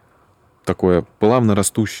 такое плавно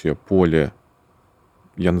растущее поле,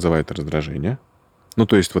 я называю это раздражение.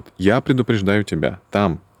 То есть я предупреждаю тебя,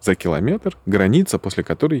 там за километр граница, после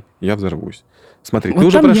которой я взорвусь. Смотри, Вот ты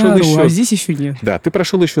уже там прошел я ору, еще... а здесь еще нет. Да, ты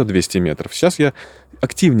прошел еще 200 метров. Сейчас я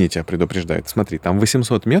активнее тебя предупреждаю. Смотри, там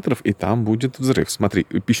 800 метров, и там будет взрыв. Смотри,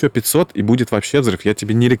 еще 500, и будет вообще взрыв. Я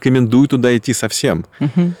тебе не рекомендую туда идти совсем.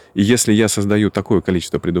 Мгм. И если я создаю такое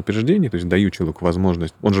количество предупреждений, то есть даю человеку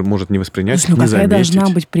возможность, он же может не воспринять, Слушай, ну не какая заметить.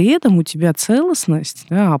 должна быть при этом у тебя целостность,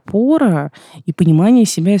 да, опора и понимание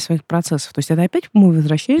себя и своих процессов? То есть это опять мы И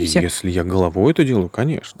возвращаемся если я головой это делаю,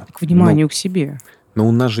 конечно. к вниманию к себе. Но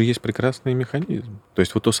у нас же есть прекрасный механизм. То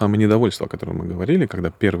есть вот то самое недовольство, о котором мы говорили, когда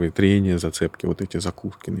первые трения, зацепки, вот эти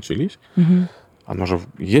закуски начались, Мгм. оно же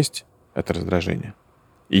есть, это раздражение.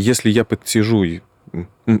 И если я подсижу и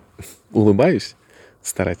улыбаюсь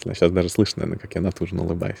старательно, сейчас даже слышно, наверное, как я натужно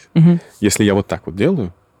улыбаюсь. Мгм. Если я вот так вот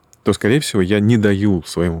делаю, то, скорее всего, я не даю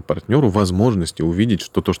своему партнеру возможности увидеть,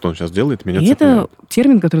 что то, что он сейчас делает, меня И это цепляет.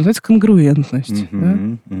 термин, который называется конгруентность. Да?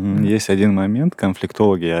 Есть один момент,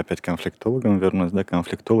 конфликтологи, я опять к конфликтологам вернусь, да,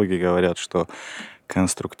 конфликтологи говорят, что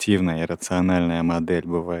конструктивная и рациональная модель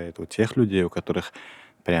бывает у тех людей, у которых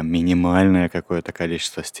прям минимальное какое-то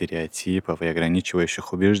количество стереотипов и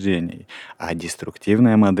ограничивающих убеждений, а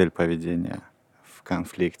деструктивная модель поведения в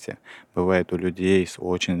конфликте бывает у людей с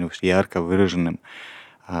очень ярко выраженным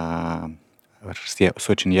а, с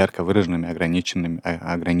очень ярко выраженными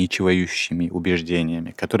ограничивающими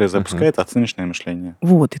убеждениями, которые запускают оценочное мышление.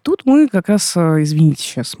 Вот, и тут мы как раз, извините,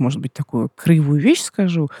 сейчас, может быть, такую кривую вещь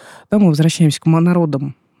скажу, да, мы возвращаемся к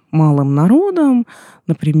народам, малым народам,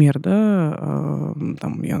 например, да,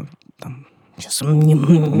 там, я, там, сейчас,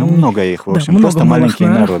 Ну, много их, в да, общем, много просто малых маленькие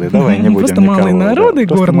народы. Давай не будем просто малые никого, да, народы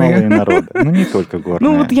просто горные. малые народы. Ну, не только Ну,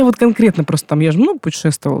 горные. вот я вот конкретно просто там, я же много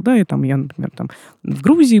путешествовала, да, и там я, например, там в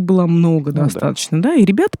Грузии была много Ну да. достаточно, да, и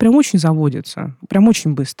ребята прям очень заводятся, прям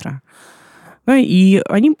очень быстро. Да, и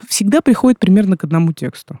они всегда приходят примерно к одному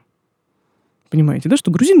тексту. Понимаете, да,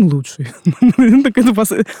 что грузины лучшие.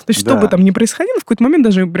 То есть, что бы Да. там ни происходило, в какой-то момент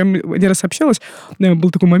даже прям один раз общалась, был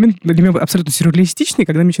такой момент для меня абсолютно сюрреалистичный,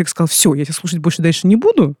 когда мне человек сказал: все, я тебя слушать больше дальше не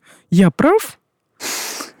буду, я прав.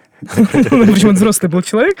 Причем он взрослый был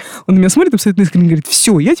человек, он на меня смотрит абсолютно искренне и говорит: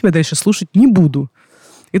 все, я тебя дальше слушать не буду.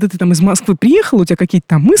 Это ты там из Москвы приехал, у тебя какие-то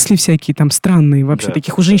там мысли всякие там странные, вообще Да.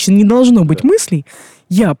 таких у женщин не должно быть мыслей.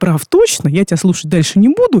 Я прав точно, я тебя слушать дальше не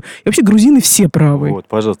буду. И вообще грузины все правы. Вот,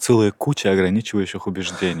 пожалуйста, целая куча ограничивающих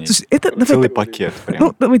убеждений. Слушай, это Целый пакет прям.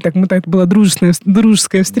 Ну, давай так, это была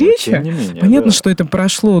дружеская встреча. Тем не менее, Понятно, да. что это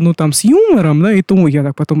прошло, ну, там, с юмором, да, и то я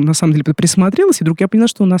так потом, на самом деле, присмотрелась, и вдруг я поняла,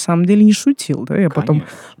 что он на самом деле не шутил, да, я потом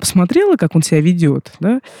Конечно. посмотрела, как он себя ведет,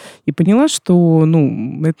 да, и поняла, что,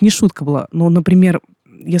 ну, это не шутка была, но, например,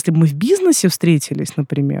 если бы мы в бизнесе встретились,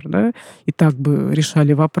 например, да, и так бы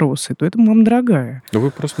решали вопросы, то это мама дорогая. Но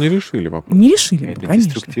вы просто не решили вопрос. Не решили бы, Это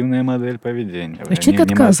конечно. деструктивная модель поведения. То есть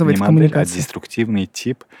человек отказывает в не модель, а коммуникации. деструктивный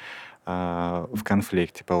тип в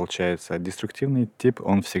конфликте получается. Деструктивный тип,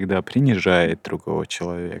 он всегда принижает другого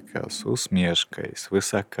человека с усмешкой,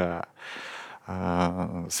 свысока,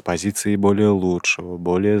 с позиции более лучшего,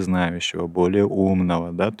 более знающего, более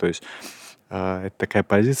умного, да, то есть это такая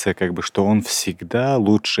позиция, как бы, что он всегда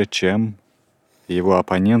лучше, чем его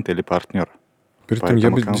оппонент или партнер. При По этом я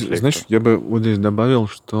этому бы, конфликту. знаешь, я бы вот здесь добавил,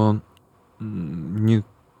 что не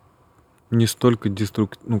столько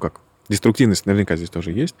деструктивность наверняка здесь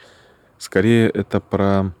тоже есть. Скорее, это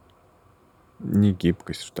про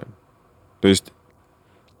негибкость, что ли. То есть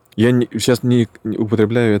я сейчас не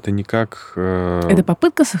употребляю это не как... Это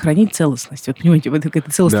попытка сохранить целостность. Вот понимаете, вот к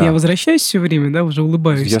этой целостности Да. я возвращаюсь все время, да, уже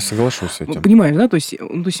улыбаюсь. Я соглашусь с этим. Понимаешь, да? То есть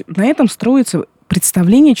на этом строится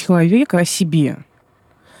представление человека о себе.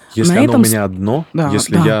 Если на оно у этом меня одно, Да,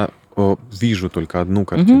 если да. я вижу только одну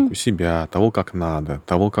картинку себя, того, как надо,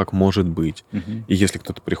 того, как может быть, Мгм. и если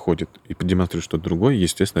кто-то приходит и продемонстрирует что-то другое,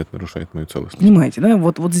 естественно, это нарушает мою целостность. Понимаете, да?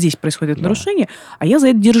 Вот здесь происходит это Да. нарушение, а я за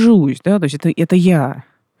это держусь, да? То есть это я.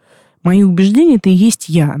 Мои убеждения – это и есть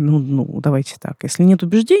я. Ну, давайте так. Если нет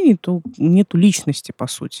убеждений, то нету личности, по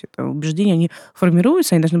сути. Это убеждения, они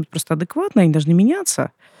формируются, они должны быть просто адекватны, они должны меняться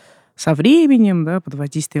со временем, да, под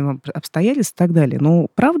воздействием обстоятельств и так далее. Но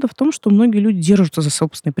правда в том, что многие люди держатся за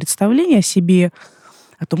собственные представления о себе,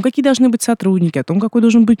 о том, какие должны быть сотрудники, о том, какой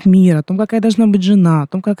должен быть мир, о том, какая должна быть жена, о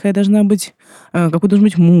том, какой должен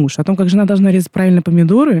быть муж, о том, как жена должна резать правильно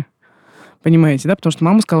помидоры. Понимаете, да? Потому что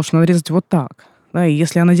мама сказала, что надо резать вот так. Да, и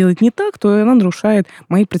если она делает не так, то она нарушает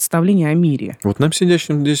мои представления о мире. Вот нам,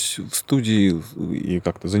 сидящим здесь в студии и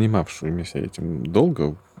как-то занимавшимися этим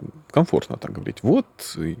долго, комфортно так говорить. Вот,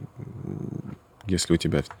 если у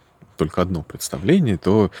тебя только одно представление,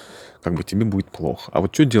 то как бы тебе будет плохо. А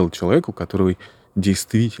вот что делать человеку, который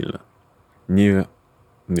действительно не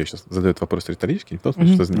я сейчас задаю этот вопрос риторически, не в том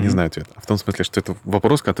смысле, что не знаю ответа, а в том смысле, что это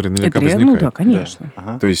вопрос, который наверняка Это возникает. ну да, конечно. Да.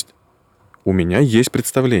 Ага. То есть у меня есть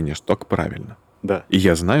представление, что так правильно. Да. И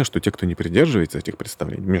я знаю, что те, кто не придерживается этих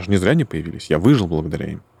представлений, у меня же не зря не появились, я выжил благодаря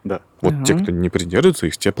им. Да. Вот Ага. те, кто не придерживается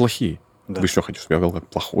их, те плохие. Да. Вы что, хотите, чтобы я говорил как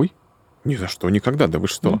плохой? Ни за что, никогда, да вы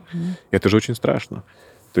что? Мгм. Это же очень страшно.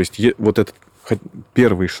 То есть вот этот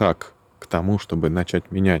первый шаг к тому, чтобы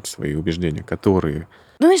начать менять свои убеждения, которые...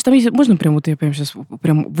 Ну, знаешь, там есть, можно прям вот я прям сейчас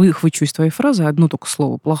прям выхвачу из твоей фразы одно только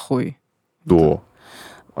слово «плохой». До.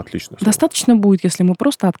 Отлично. слово. Достаточно будет, если мы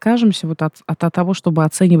просто откажемся вот от того, чтобы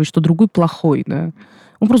оценивать, что другой плохой, да.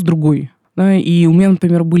 Он просто другой. Да, и у меня,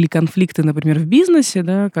 например, были конфликты, например, в бизнесе,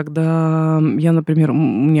 да, когда я, например, у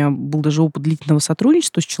меня был даже опыт длительного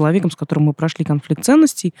сотрудничества с человеком, с которым мы прошли конфликт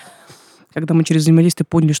ценностей, когда мы через взаимодействие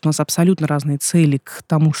поняли, что у нас абсолютно разные цели к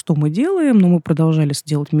тому, что мы делаем, но мы продолжали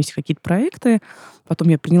делать вместе какие-то проекты. Потом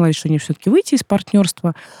я приняла решение все-таки выйти из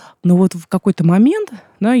партнерства. Но вот в какой-то момент,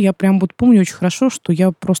 да, я прям вот помню очень хорошо, что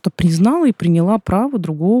я просто признала и приняла право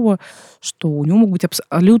другого, что у него могут быть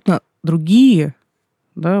абсолютно другие,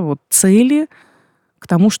 да, вот цели к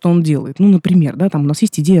тому, что он делает. Ну, например, да, там у нас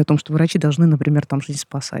есть идея о том, что врачи должны, например, там жизнь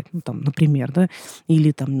спасать. Ну, там, например, да,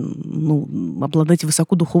 или там, ну, обладать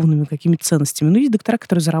высокодуховными какими-то ценностями. Но есть доктора,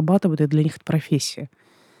 которые зарабатывают, и для них это профессия.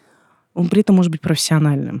 Он при этом может быть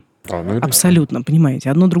профессиональным. Абсолютно, понимаете.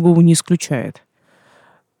 Одно другого не исключает.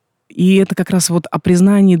 И это как раз вот о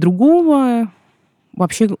признании другого,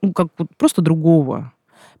 вообще, ну, как вот просто другого,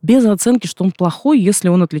 без оценки, что он плохой, если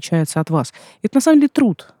он отличается от вас. Это на самом деле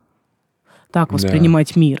труд. Так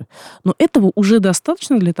воспринимать мир. Но этого уже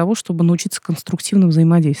достаточно для того, чтобы научиться конструктивно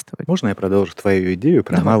взаимодействовать. Можно я продолжу твою идею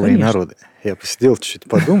про Да, малые конечно. народы? Я посидел, чуть-чуть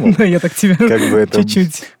подумал, Да, я так тебя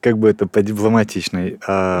чуть-чуть. как бы это по-дипломатичней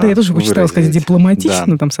Да, я тоже почитала сказать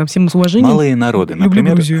дипломатично, там совсем с уважением. Малые народы. Люблю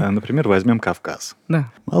Грузию. Например, возьмем Кавказ.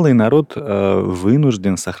 Да. Малый народ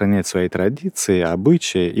вынужден сохранять свои традиции,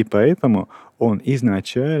 обычаи, и поэтому он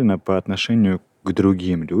изначально по отношению к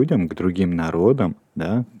другим людям, к другим народам,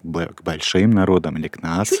 да, к большим народам или к Чуть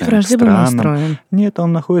нациям, к враждебно странам. настроен. Нет,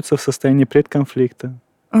 он находится в состоянии предконфликта.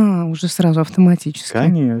 Уже сразу автоматически.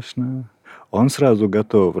 Конечно. Он сразу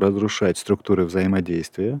готов разрушать структуры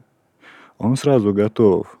взаимодействия. Он сразу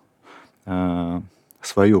готов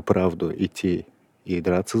свою правду идти и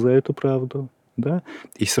драться за эту правду. Да?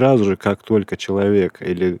 И сразу же, как только человек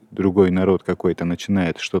или другой народ какой-то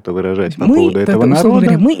начинает что-то выражать по поводу этого народа...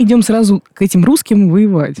 Говоря, мы идем сразу к этим русским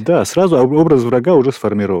воевать. Да, сразу образ врага уже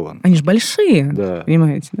сформирован. Они же большие, Да.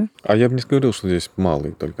 понимаете, да? А я бы не говорил, что здесь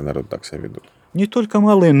малые только народ так себя ведут. Не только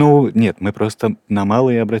малые, но нет, мы просто на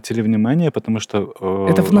малые обратили внимание, потому что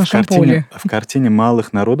Это в нашем поле. В картине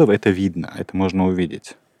малых народов это видно, это можно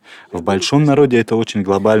увидеть. В большом народе это очень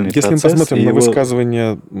глобальный Если процесс. мы посмотрим и на его-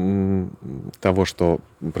 высказывания того, что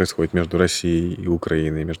происходит между Россией и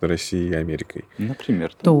Украиной, между Россией и Америкой,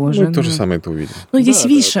 Например. Тоже. мы то же да. самое это увидим. Ну, здесь, Да,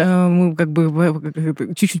 видишь, мы как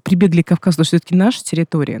бы чуть-чуть прибегли к Кавказу, потому что все-таки наша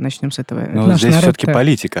территория. Начнем с этого. Это Но наш здесь народ-то. все-таки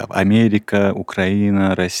политика. Америка,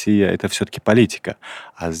 Украина, Россия — это все-таки политика.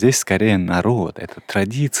 А здесь скорее народ. Это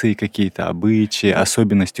традиции какие-то, обычаи,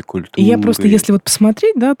 особенности культуры. И я просто, если вот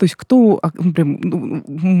посмотреть, да, то есть кто, например,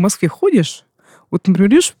 в Москве ходишь, вот, например,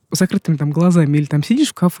 идешь с закрытыми там глазами или там сидишь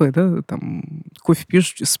в кафе, да, там кофе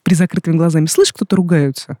пьешь с призакрытыми глазами, слышишь, кто-то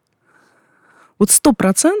ругаются. Вот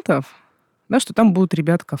 100%, да, что там будут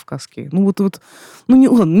ребята кавказские. Ну вот, ну не,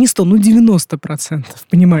 ладно, не 100, ну 90%,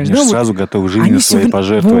 понимаешь, Они да? же вот. сразу готовы жизнь Они своей всё-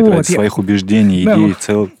 пожертвовать вот, ради своих убеждений, Да. идей,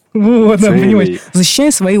 Вот, да, целей. понимаешь,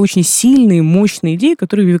 защищая свои очень сильные, мощные идеи,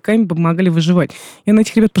 которые веками помогали выживать. Я на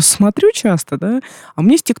этих ребят просто смотрю часто, да, а у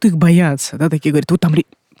меня есть те, кто их боятся, да, такие говорят, вот там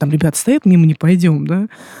ребята стоят, мимо не пойдем, да.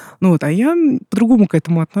 Ну вот, а я по-другому к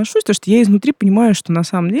этому отношусь, потому что я изнутри понимаю, что на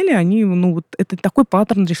самом деле они, ну вот, это такой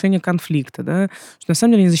паттерн решения конфликта, да, что на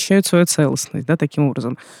самом деле они защищают свою целостность, да, таким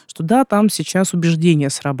образом, что да, там сейчас убеждения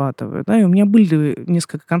срабатывают, да, и у меня были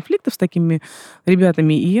несколько конфликтов с такими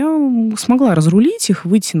ребятами, и я смогла разрулить их,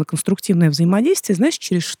 выйти на конструктивное взаимодействие, знаешь,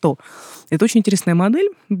 через что? Это очень интересная модель.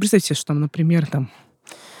 Представьте себе, что там, например, там,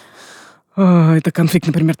 это конфликт,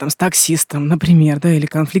 например, там, с таксистом, например, да, или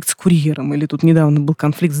конфликт с курьером, или тут недавно был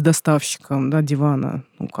конфликт с доставщиком, да, дивана,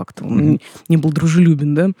 ну, как-то он не был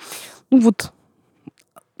дружелюбен, да. Ну, вот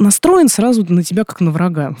настроен сразу на тебя как на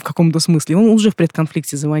врага в каком-то смысле. Он уже в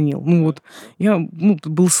предконфликте звонил. Ну, вот,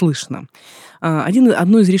 было слышно.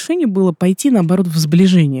 Одно из решений было пойти, наоборот, в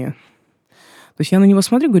сближение. То есть я на него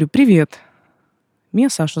смотрю, говорю, привет, меня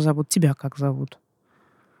Саша зовут, тебя как зовут?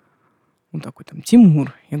 Он такой там,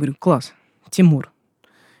 Тимур. Я говорю, класс, Тимур,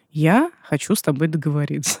 я хочу с тобой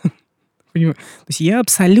договориться. Понимаешь? То есть я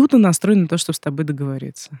абсолютно настроена на то, чтобы с тобой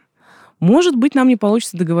договориться. Может быть, нам не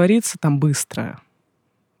получится договориться там быстро.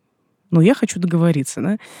 Но я хочу договориться,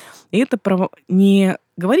 да. И это не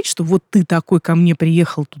говорить, что вот ты такой ко мне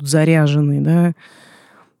приехал тут заряженный, да,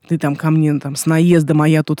 ты там ко мне там с наездом, а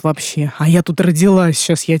я тут родилась,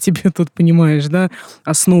 сейчас я тебе тут, понимаешь, да,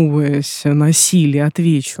 основываясь на силе,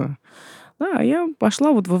 отвечу. Да, я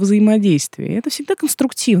пошла вот во взаимодействие. Это всегда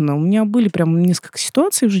конструктивно. У меня были прям несколько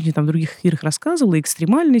ситуаций в жизни, там в других эфирах рассказывала,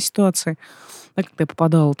 экстремальные ситуации, да, когда я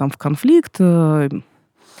попадала там в конфликт,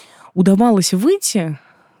 удавалось выйти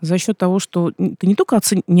за счет того, что ты не только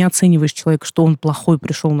не оцениваешь человека, что он плохой,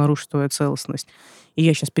 пришел нарушить твою целостность, и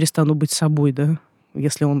я сейчас перестану быть собой, да,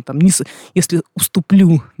 если он там если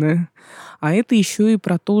уступлю, да, а это еще и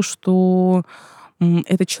про то, что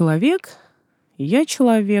это человек, и я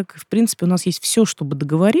человек, и, в принципе, у нас есть все, чтобы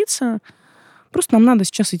договориться, просто нам надо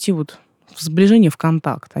сейчас идти вот в сближение, в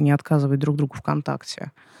контакт, а не отказывать друг другу в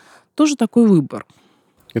контакте. Тоже такой выбор.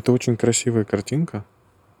 Это очень красивая картинка.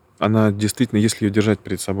 Она действительно, если ее держать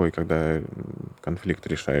перед собой, когда конфликт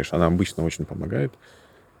решаешь, она обычно очень помогает.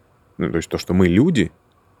 Ну, то есть то, что мы люди,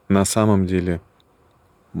 на самом деле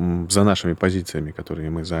за нашими позициями, которые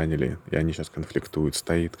мы заняли, и они сейчас конфликтуют,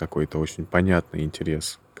 стоит какой-то очень понятный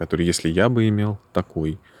интерес, который, если я бы имел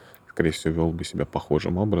такой, скорее всего, вел бы себя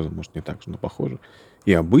похожим образом, может, не так же, но похоже.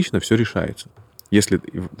 И обычно все решается. Если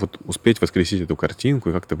вот успеть воскресить эту картинку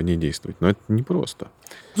и как-то в ней действовать. Но это непросто.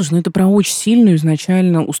 Слушай, это про очень сильную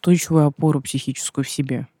изначально устойчивую опору психическую в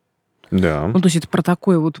себе. Да. То есть это про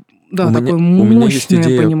такое вот, да, такое мощное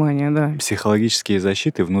понимание, да. Психологические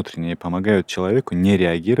защиты внутренние помогают человеку не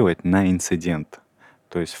реагировать на инцидент.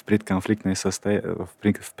 То есть в предконфликтной ситуации,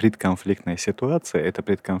 эта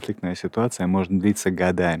предконфликтная ситуация может длиться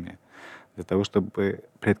годами. Для того, чтобы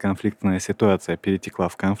предконфликтная ситуация перетекла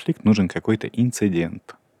в конфликт, нужен какой-то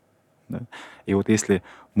инцидент. Да? И вот если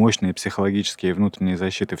мощные психологические внутренние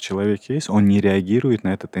защиты в человеке есть, он не реагирует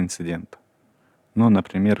на этот инцидент. Но,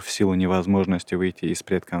 например, в силу невозможности выйти из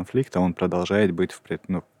предконфликта, он продолжает быть в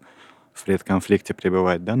предконфликте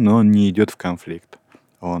пребывать, да? Но он не идет в конфликт.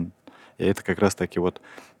 И это как раз-таки вот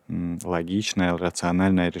логичное,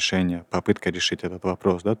 рациональное решение, попытка решить этот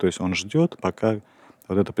вопрос. Да? То есть он ждет, пока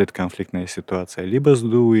вот эта предконфликтная ситуация либо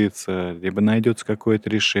сдуется, либо найдется какое-то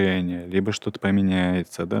решение, либо что-то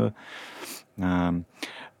поменяется, да,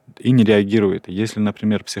 и не реагирует. Если,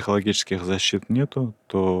 например, психологических защит нету,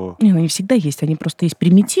 то... Не, они всегда есть, они просто есть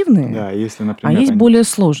примитивные, Да, если, например, есть более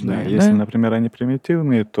сложные. Да, если, например, они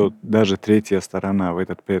примитивные, то даже третья сторона в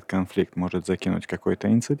этот предконфликт может закинуть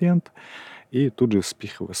какой-то инцидент, и тут же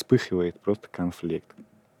вспыхивает просто конфликт.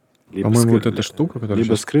 По-моему, вот эта штука, которая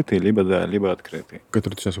либо сейчас... скрытый, либо открытый.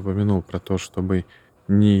 Которую ты сейчас упомянул про то, чтобы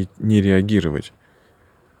не реагировать.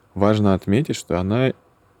 Важно отметить, что она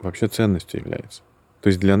вообще ценностью является. То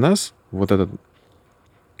есть для нас, для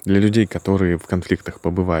людей, которые в конфликтах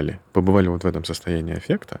побывали вот в этом состоянии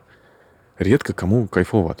аффекта, редко кому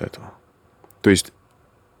кайфово от этого. То есть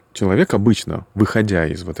человек обычно, выходя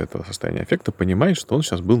из вот этого состояния аффекта, понимает, что он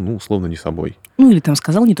сейчас был, условно, не собой. Или там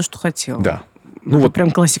сказал не то, что хотел. Да. Это прям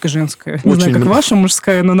классика женская. Не знаю, как ваша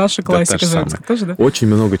мужская, но наша классика женская тоже, да? Очень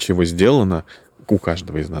много чего сделано у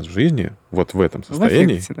каждого из нас в жизни вот в этом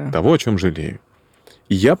состоянии, того, о чем жалею.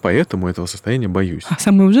 И я поэтому этого состояния боюсь. А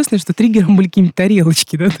самое ужасное, что триггером были какие-нибудь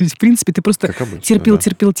тарелочки, да? То есть, в принципе, ты просто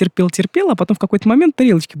терпел, а потом в какой-то момент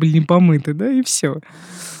тарелочки были не помыты, да, и все.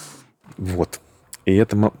 Вот. И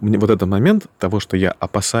вот этот момент того, что я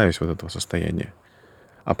опасаюсь вот этого состояния,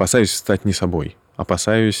 опасаюсь стать не собой,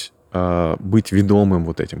 опасаюсь быть ведомым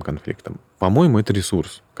вот этим конфликтом. По-моему, это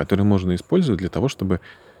ресурс, который можно использовать для того, чтобы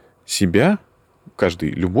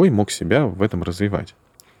любой мог себя в этом развивать.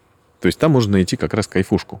 То есть там можно найти как раз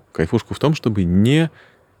кайфушку. Кайфушку в том, чтобы не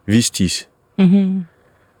вестись. Угу.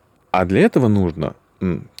 А для этого нужно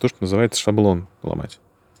то, что называется шаблон ломать.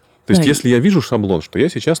 То есть если я вижу шаблон, что я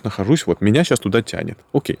сейчас нахожусь, меня сейчас туда тянет.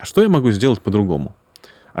 Окей, а что я могу сделать по-другому?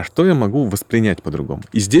 А что я могу воспринять по-другому?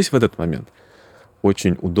 И здесь в этот момент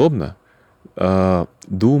очень удобно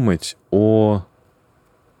думать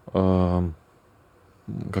как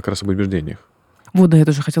раз об убеждениях. Да, я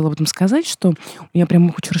тоже хотела об этом сказать, что я прям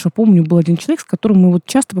очень хорошо помню, был один человек, с которым мы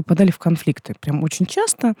часто попадали в конфликты. Прям очень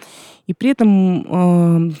часто. И при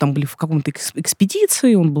этом там были в каком-то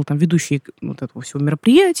экспедиции, он был там ведущий вот этого всего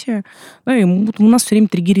мероприятия. Да, и у нас все время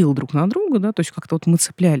триггерило друг на друга, да, то есть как-то мы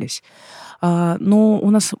цеплялись. Но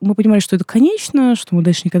мы понимали, что это конечно, что мы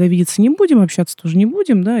дальше никогда видеться не будем, общаться тоже не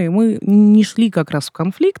будем, да, и мы не шли как раз в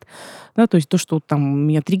конфликт, да, то есть то, что там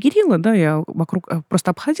меня триггерило, да, я вокруг просто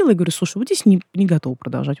обходила и говорю, слушай, вот здесь не готов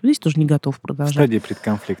продолжать, вот здесь тоже не готов продолжать. В стадии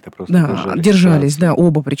предконфликта просто держались, да,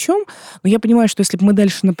 оба причем. Но я понимаю, что если бы мы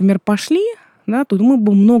дальше, например, пошли, да, то мы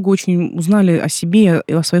бы много очень узнали о себе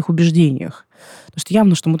и о своих убеждениях. Потому что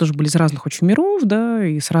явно, что мы тоже были из разных очень миров, да,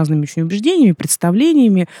 и с разными очень убеждениями,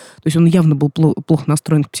 представлениями. То есть он явно был плохо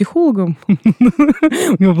настроен к психологам.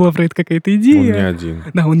 У него была про это какая-то идея. Он не один.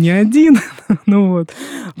 Да, он не один. Ну вот.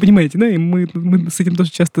 Понимаете, да, и мы с этим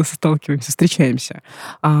тоже часто сталкиваемся, встречаемся.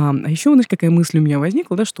 А еще, знаешь, какая мысль у меня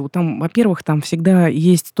возникла, да, что там, во-первых, там всегда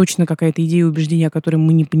есть точно какая-то идея и убеждения, о которой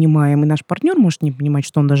мы не понимаем, и наш партнер может не понимать,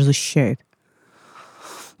 что он даже защищает.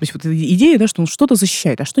 То есть вот эта идея, да, что он что-то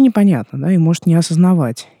защищает, а что непонятно, да, и может не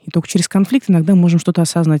осознавать. И только через конфликт иногда можем что-то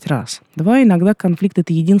осознать раз. Два, иногда конфликт —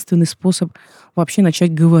 это единственный способ вообще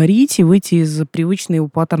начать говорить и выйти из привычного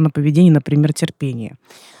паттерна поведения, например, терпения.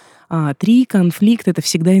 Три, конфликт — это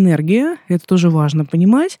всегда энергия. Это тоже важно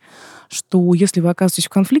понимать, что если вы оказываетесь в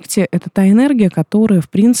конфликте, это та энергия, которая, в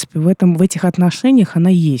принципе, в этих отношениях, она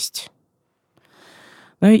есть.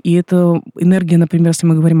 Да, и это энергия, например, если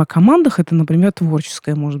мы говорим о командах, это, например,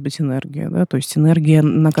 творческая может быть энергия, да, то есть энергия,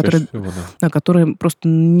 Чаще всего, да. да, которая просто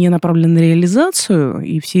не направлена на реализацию,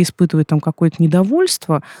 и все испытывают там какое-то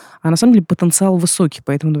недовольство, а на самом деле потенциал высокий.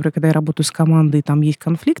 Поэтому, например, когда я работаю с командой, и там есть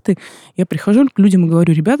конфликты, я прихожу к людям и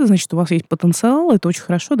говорю: ребята, значит, у вас есть потенциал, это очень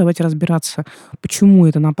хорошо, давайте разбираться, почему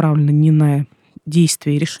это направлено не на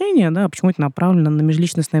действие и решение, да, а почему это направлено на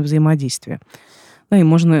межличностное взаимодействие. Да, и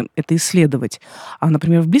можно это исследовать. А,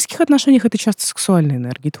 например, в близких отношениях это часто сексуальная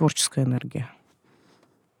энергия, творческая энергия.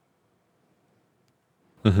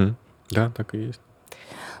 Угу. Да, так и есть.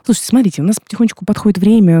 Слушайте, смотрите, у нас потихонечку подходит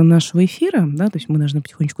время нашего эфира, да, то есть мы должны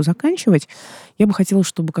потихонечку заканчивать. Я бы хотела,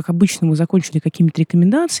 чтобы, как обычно, мы закончили какими-то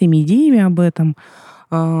рекомендациями, идеями об этом.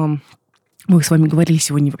 Мы с вами говорили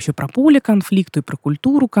сегодня вообще про поле конфликта, и про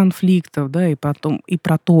культуру конфликтов, да, и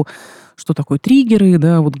про то, что такое триггеры,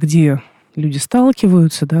 да, вот где люди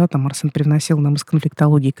сталкиваются, да, там Арсен привносил нам из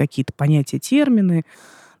конфликтологии какие-то понятия, термины,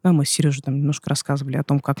 да, мы с Сережей там немножко рассказывали о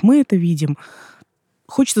том, как мы это видим.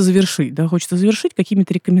 Хочется завершить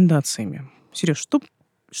какими-то рекомендациями. Сереж,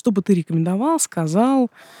 что бы ты рекомендовал, сказал,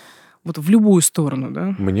 вот в любую сторону,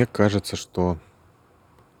 да? Мне кажется, что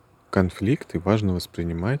конфликты важно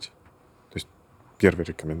воспринимать. То есть первой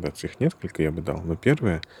рекомендации, их несколько я бы дал, но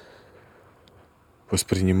первое —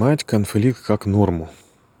 воспринимать конфликт как норму.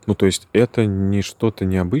 Ну, то есть это не что-то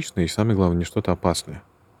необычное и, самое главное, не что-то опасное,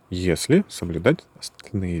 если соблюдать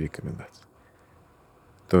остальные рекомендации.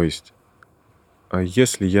 То есть,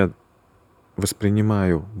 если я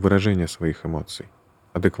воспринимаю выражение своих эмоций,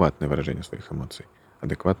 адекватное выражение своих эмоций,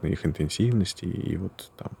 адекватной их интенсивности и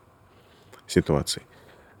вот там ситуаций,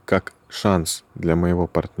 как шанс для моего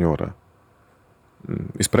партнера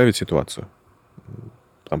исправить ситуацию,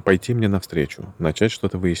 там, пойти мне навстречу, начать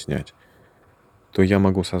что-то выяснять, то я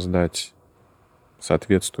могу создать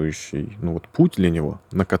соответствующий путь для него,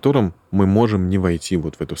 на котором мы можем не войти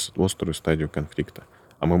вот в эту острую стадию конфликта,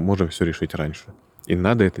 а мы можем все решить раньше. И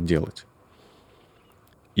надо это делать.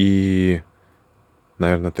 И,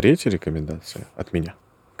 наверное, третья рекомендация от меня.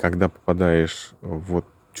 Когда попадаешь,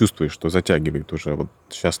 чувствуешь, что затягивает уже, вот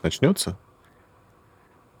сейчас начнется,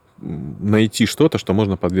 найти что-то, что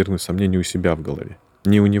можно подвергнуть сомнению у себя в голове.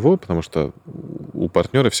 Не у него, потому что у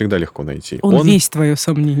партнера всегда легко найти. Он весь твое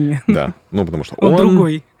сомнение. Да, потому что он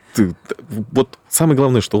другой. Вот самое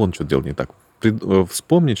главное, что он что-то делал не так.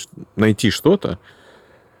 Вспомнить, найти что-то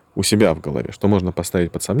у себя в голове, что можно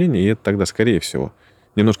поставить под сомнение, и это тогда, скорее всего,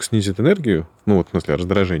 немножко снизит энергию, в смысле,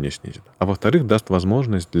 раздражение снизит, а во-вторых, даст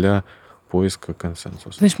возможность для поиска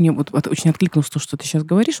консенсуса. Знаешь, мне вот очень откликнулось то, что ты сейчас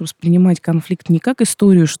говоришь, воспринимать конфликт не как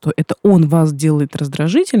историю, что это он вас делает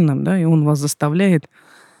раздражительным, да, и он вас заставляет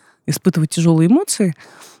испытывать тяжелые эмоции,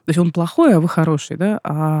 то есть он плохой, а вы хороший, да,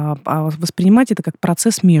 а воспринимать это как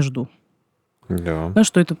процесс между. Да. Да,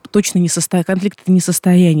 что это точно не состояние, конфликт — это не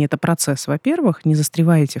состояние, это процесс. Во-первых, не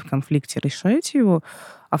застреваете в конфликте, решаете его.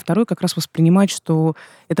 А второй, как раз воспринимать, что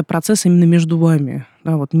это процесс именно между вами.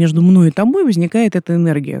 Да, вот между мной и тобой возникает эта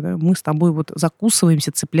энергия. Да? Мы с тобой вот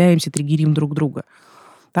закусываемся, цепляемся, триггерим друг друга.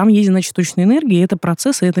 Там есть, значит, точная энергия, и это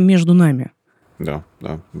процесс, и это между нами. Да,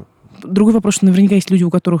 да. Другой вопрос, что наверняка есть люди, у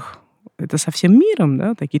которых это со всем миром,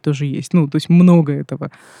 да, такие тоже есть. То есть много этого.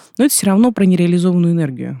 Но это все равно про нереализованную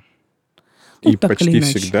энергию. И почти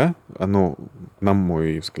всегда оно, на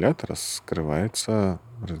мой взгляд, раскрывается,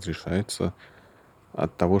 разрешается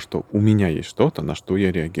от того, что у меня есть что-то, на что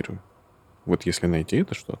я реагирую. Вот если найти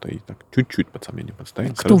это что-то и так чуть-чуть под сомнение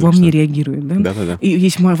подставить. Кто во мне реагирует, да? Да-да-да. И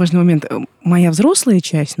есть важный момент. Моя взрослая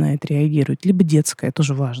часть на это реагирует, либо детская,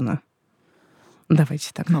 тоже важно. Давайте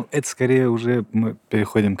так. Это скорее уже мы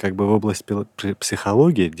переходим в область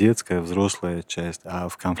психологии, детская, взрослая часть. А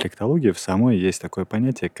в конфликтологии в самой есть такое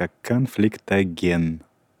понятие, как конфликтоген.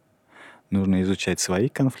 Нужно изучать свои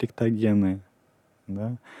конфликтогены,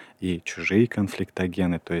 да, и чужие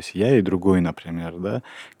конфликтогены, то есть я и другой, например, да.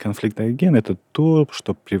 Конфликтоген — это то,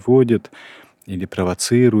 что приводит или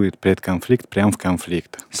провоцирует предконфликт прямо в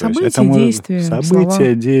конфликт. То есть это События, может быть действия, слова.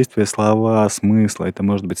 события, действия, слова, смысл, это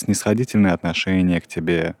может быть снисходительное отношение к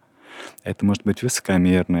тебе, это может быть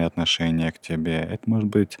высокомерное отношение к тебе, это может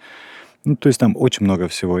быть, ну, то есть там очень много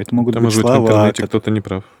всего. Это могут Там, быть может быть, в слова, интернете кто-то не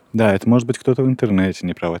прав. да, это может быть кто-то в интернете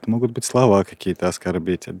не прав, это могут быть слова какие-то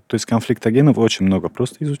оскорбительные. То есть конфликтогенов очень много.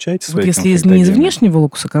 Просто изучайте Вот свои если не из конфликтогены. внешнего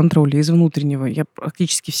локуса контроля, а из внутреннего, я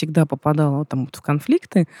практически всегда попадала там вот в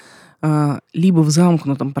конфликты, либо в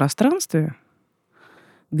замкнутом пространстве,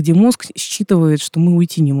 где мозг считывает, что мы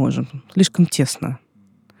уйти не можем, слишком тесно.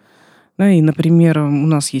 Да, и, например, у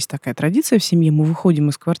нас есть такая традиция в семье, мы выходим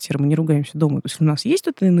из квартиры, мы не ругаемся дома. То есть у нас есть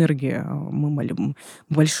эта энергия, мы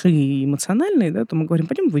большие и эмоциональные, да, то мы говорим,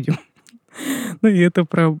 пойдем выйдем. Ну, и это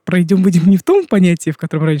пройдем, выйдем не в том понятии, в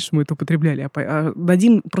котором раньше мы это употребляли, а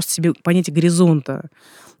дадим просто себе понятие горизонта.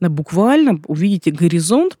 Да, буквально увидеть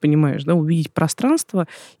горизонт, понимаешь, да, увидеть пространство,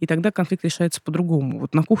 и тогда конфликт решается по-другому.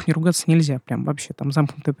 Вот на кухне ругаться нельзя, прям вообще, там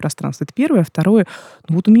замкнутое пространство. Это первое. Второе,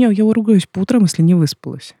 ну вот у меня, я ругаюсь по утрам, если не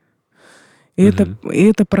выспалась. И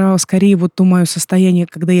это про, скорее, вот то мое состояние,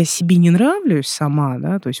 когда я себе не нравлюсь сама,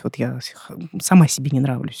 да, то есть вот я сама себе не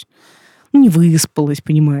нравлюсь. Ну, не выспалась,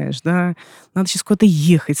 понимаешь, да. Надо сейчас куда-то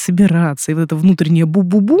ехать, собираться, и вот это внутреннее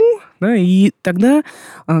бу-бу-бу, да, и тогда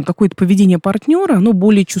какое-то поведение партнера, оно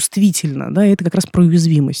более чувствительно, да, и это как раз про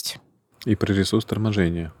уязвимость. И про ресурс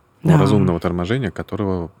торможения. Да. Разумного торможения,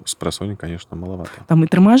 которого спросонья, конечно, маловато. Там и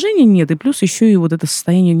торможения нет, и плюс еще и вот это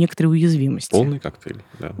состояние некоторой уязвимости. Полный коктейль,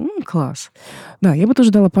 да. Класс. Да, я бы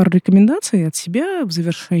тоже дала пару рекомендаций от себя в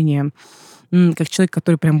завершение. Как человек,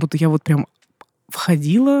 который прям вот я вот прям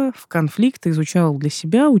входила в конфликт, изучала для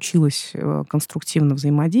себя, училась конструктивно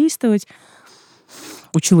взаимодействовать,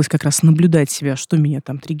 училась как раз наблюдать себя, что меня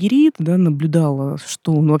там триггерит, да, наблюдала,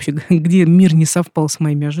 что, ну, вообще, где мир не совпал с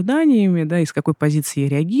моими ожиданиями, да, из какой позиции я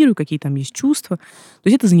реагирую, какие там есть чувства. То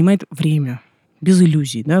есть это занимает время, без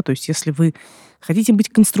иллюзий, да, то есть если вы хотите быть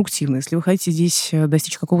конструктивны, если вы хотите здесь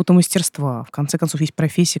достичь какого-то мастерства, в конце концов, есть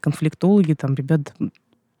профессия конфликтологи, там, ребят,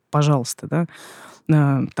 пожалуйста,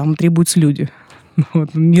 да, там требуются люди.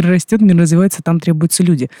 Вот. Мир растет, мир развивается, там требуются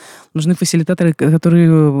люди. Нужны фасилитаторы,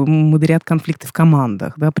 которые модерят конфликты в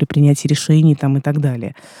командах, да, при принятии решений там, и так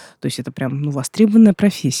далее. То есть это прям востребованная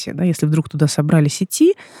профессия. Да. Если вдруг туда собрались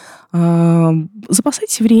идти,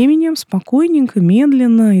 запасайтесь временем, спокойненько,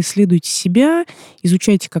 медленно, исследуйте себя,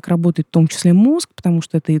 изучайте, как работает в том числе мозг, потому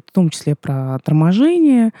что это и в том числе про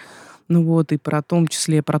торможение, ну вот, и про том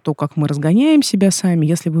числе про то, как мы разгоняем себя сами.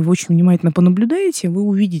 Если вы очень внимательно понаблюдаете, вы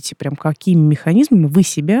увидите прям, какими механизмами вы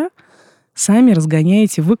себя сами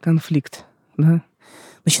разгоняете в конфликт. Да?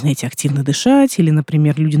 Начинаете активно дышать, или,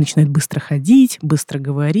 например, люди начинают быстро ходить, быстро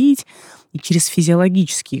говорить. И через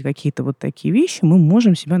физиологические какие-то вот такие вещи мы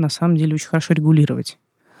можем себя на самом деле очень хорошо регулировать.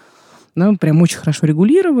 Да, прям очень хорошо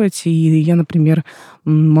регулировать. И я, например,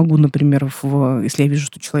 могу, например, если я вижу,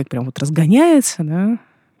 что человек прям вот разгоняется, да,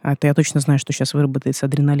 то я точно знаю, что сейчас выработается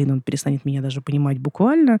адреналин, он перестанет меня даже понимать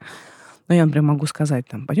буквально. Но я, например, могу сказать,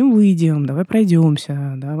 там, пойдем выйдем, давай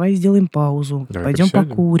пройдемся, давай сделаем паузу, Давай пойдем присядем.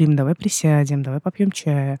 покурим, давай присядем, давай попьем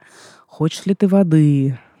чая. Хочешь ли ты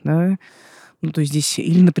воды, да? Ну, то есть здесь,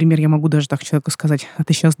 или, например, я могу даже так человеку сказать, а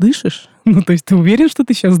ты сейчас дышишь? Ну, то есть ты уверен, что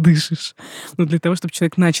ты сейчас дышишь? Ну, для того, чтобы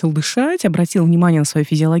человек начал дышать, обратил внимание на свое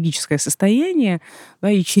физиологическое состояние,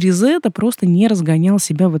 да, и через это просто не разгонял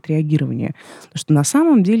себя в отреагировании. Потому что на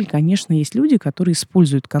самом деле, конечно, есть люди, которые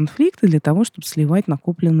используют конфликты для того, чтобы сливать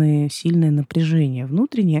накопленное сильное напряжение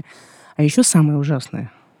внутреннее. А еще самое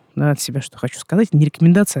ужасное, да, от себя что хочу сказать, не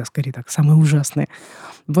рекомендация, а скорее так, самое ужасное.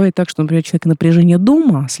 Бывает так, что, например, человек напряжение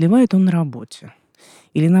дома сливает он на работе.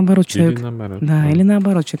 Или наоборот, человек... Или наоборот. Да, или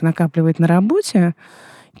наоборот, человек накапливает на работе,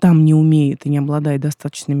 там не умеет и не обладает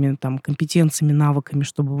достаточными там компетенциями, навыками,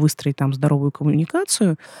 чтобы выстроить там здоровую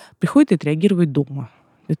коммуникацию, приходит и отреагирует дома.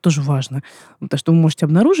 Это тоже важно. Потому что вы можете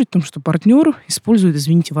обнаружить в том, что партнер использует,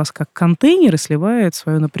 извините, вас как контейнер и сливает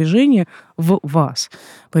свое напряжение в вас.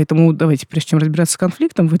 Поэтому давайте, прежде чем разбираться с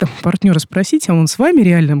конфликтом, вы там партнера спросите, а он с вами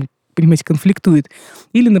реально, понимаете, конфликтует.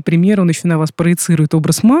 Или, например, он еще на вас проецирует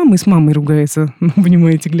образ мамы и с мамой ругается,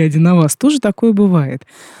 понимаете, глядя на вас. Тоже такое бывает.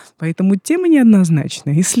 Поэтому тема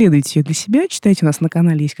неоднозначная. Исследуйте ее для себя, читайте, у нас на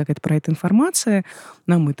канале есть какая-то про это информация.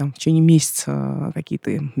 Мы там в течение месяца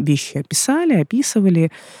какие-то вещи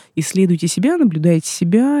описывали. Исследуйте себя, наблюдайте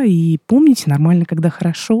себя и помните, нормально, когда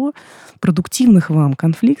хорошо, продуктивных вам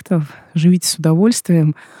конфликтов, живите с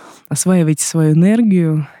удовольствием, осваивайте свою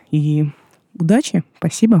энергию и Удачи,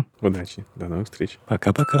 спасибо. Удачи, до новых встреч.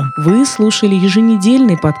 Пока-пока. Вы слушали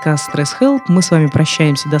еженедельный подкаст Stress Help. Мы с вами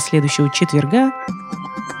прощаемся до следующего четверга.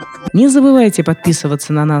 Не забывайте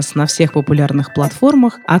подписываться на нас на всех популярных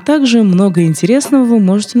платформах, а также много интересного вы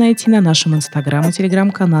можете найти на нашем Инстаграм и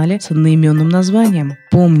Телеграм-канале с одноименным названием.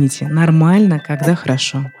 Помните, нормально, когда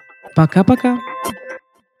хорошо. Пока-пока.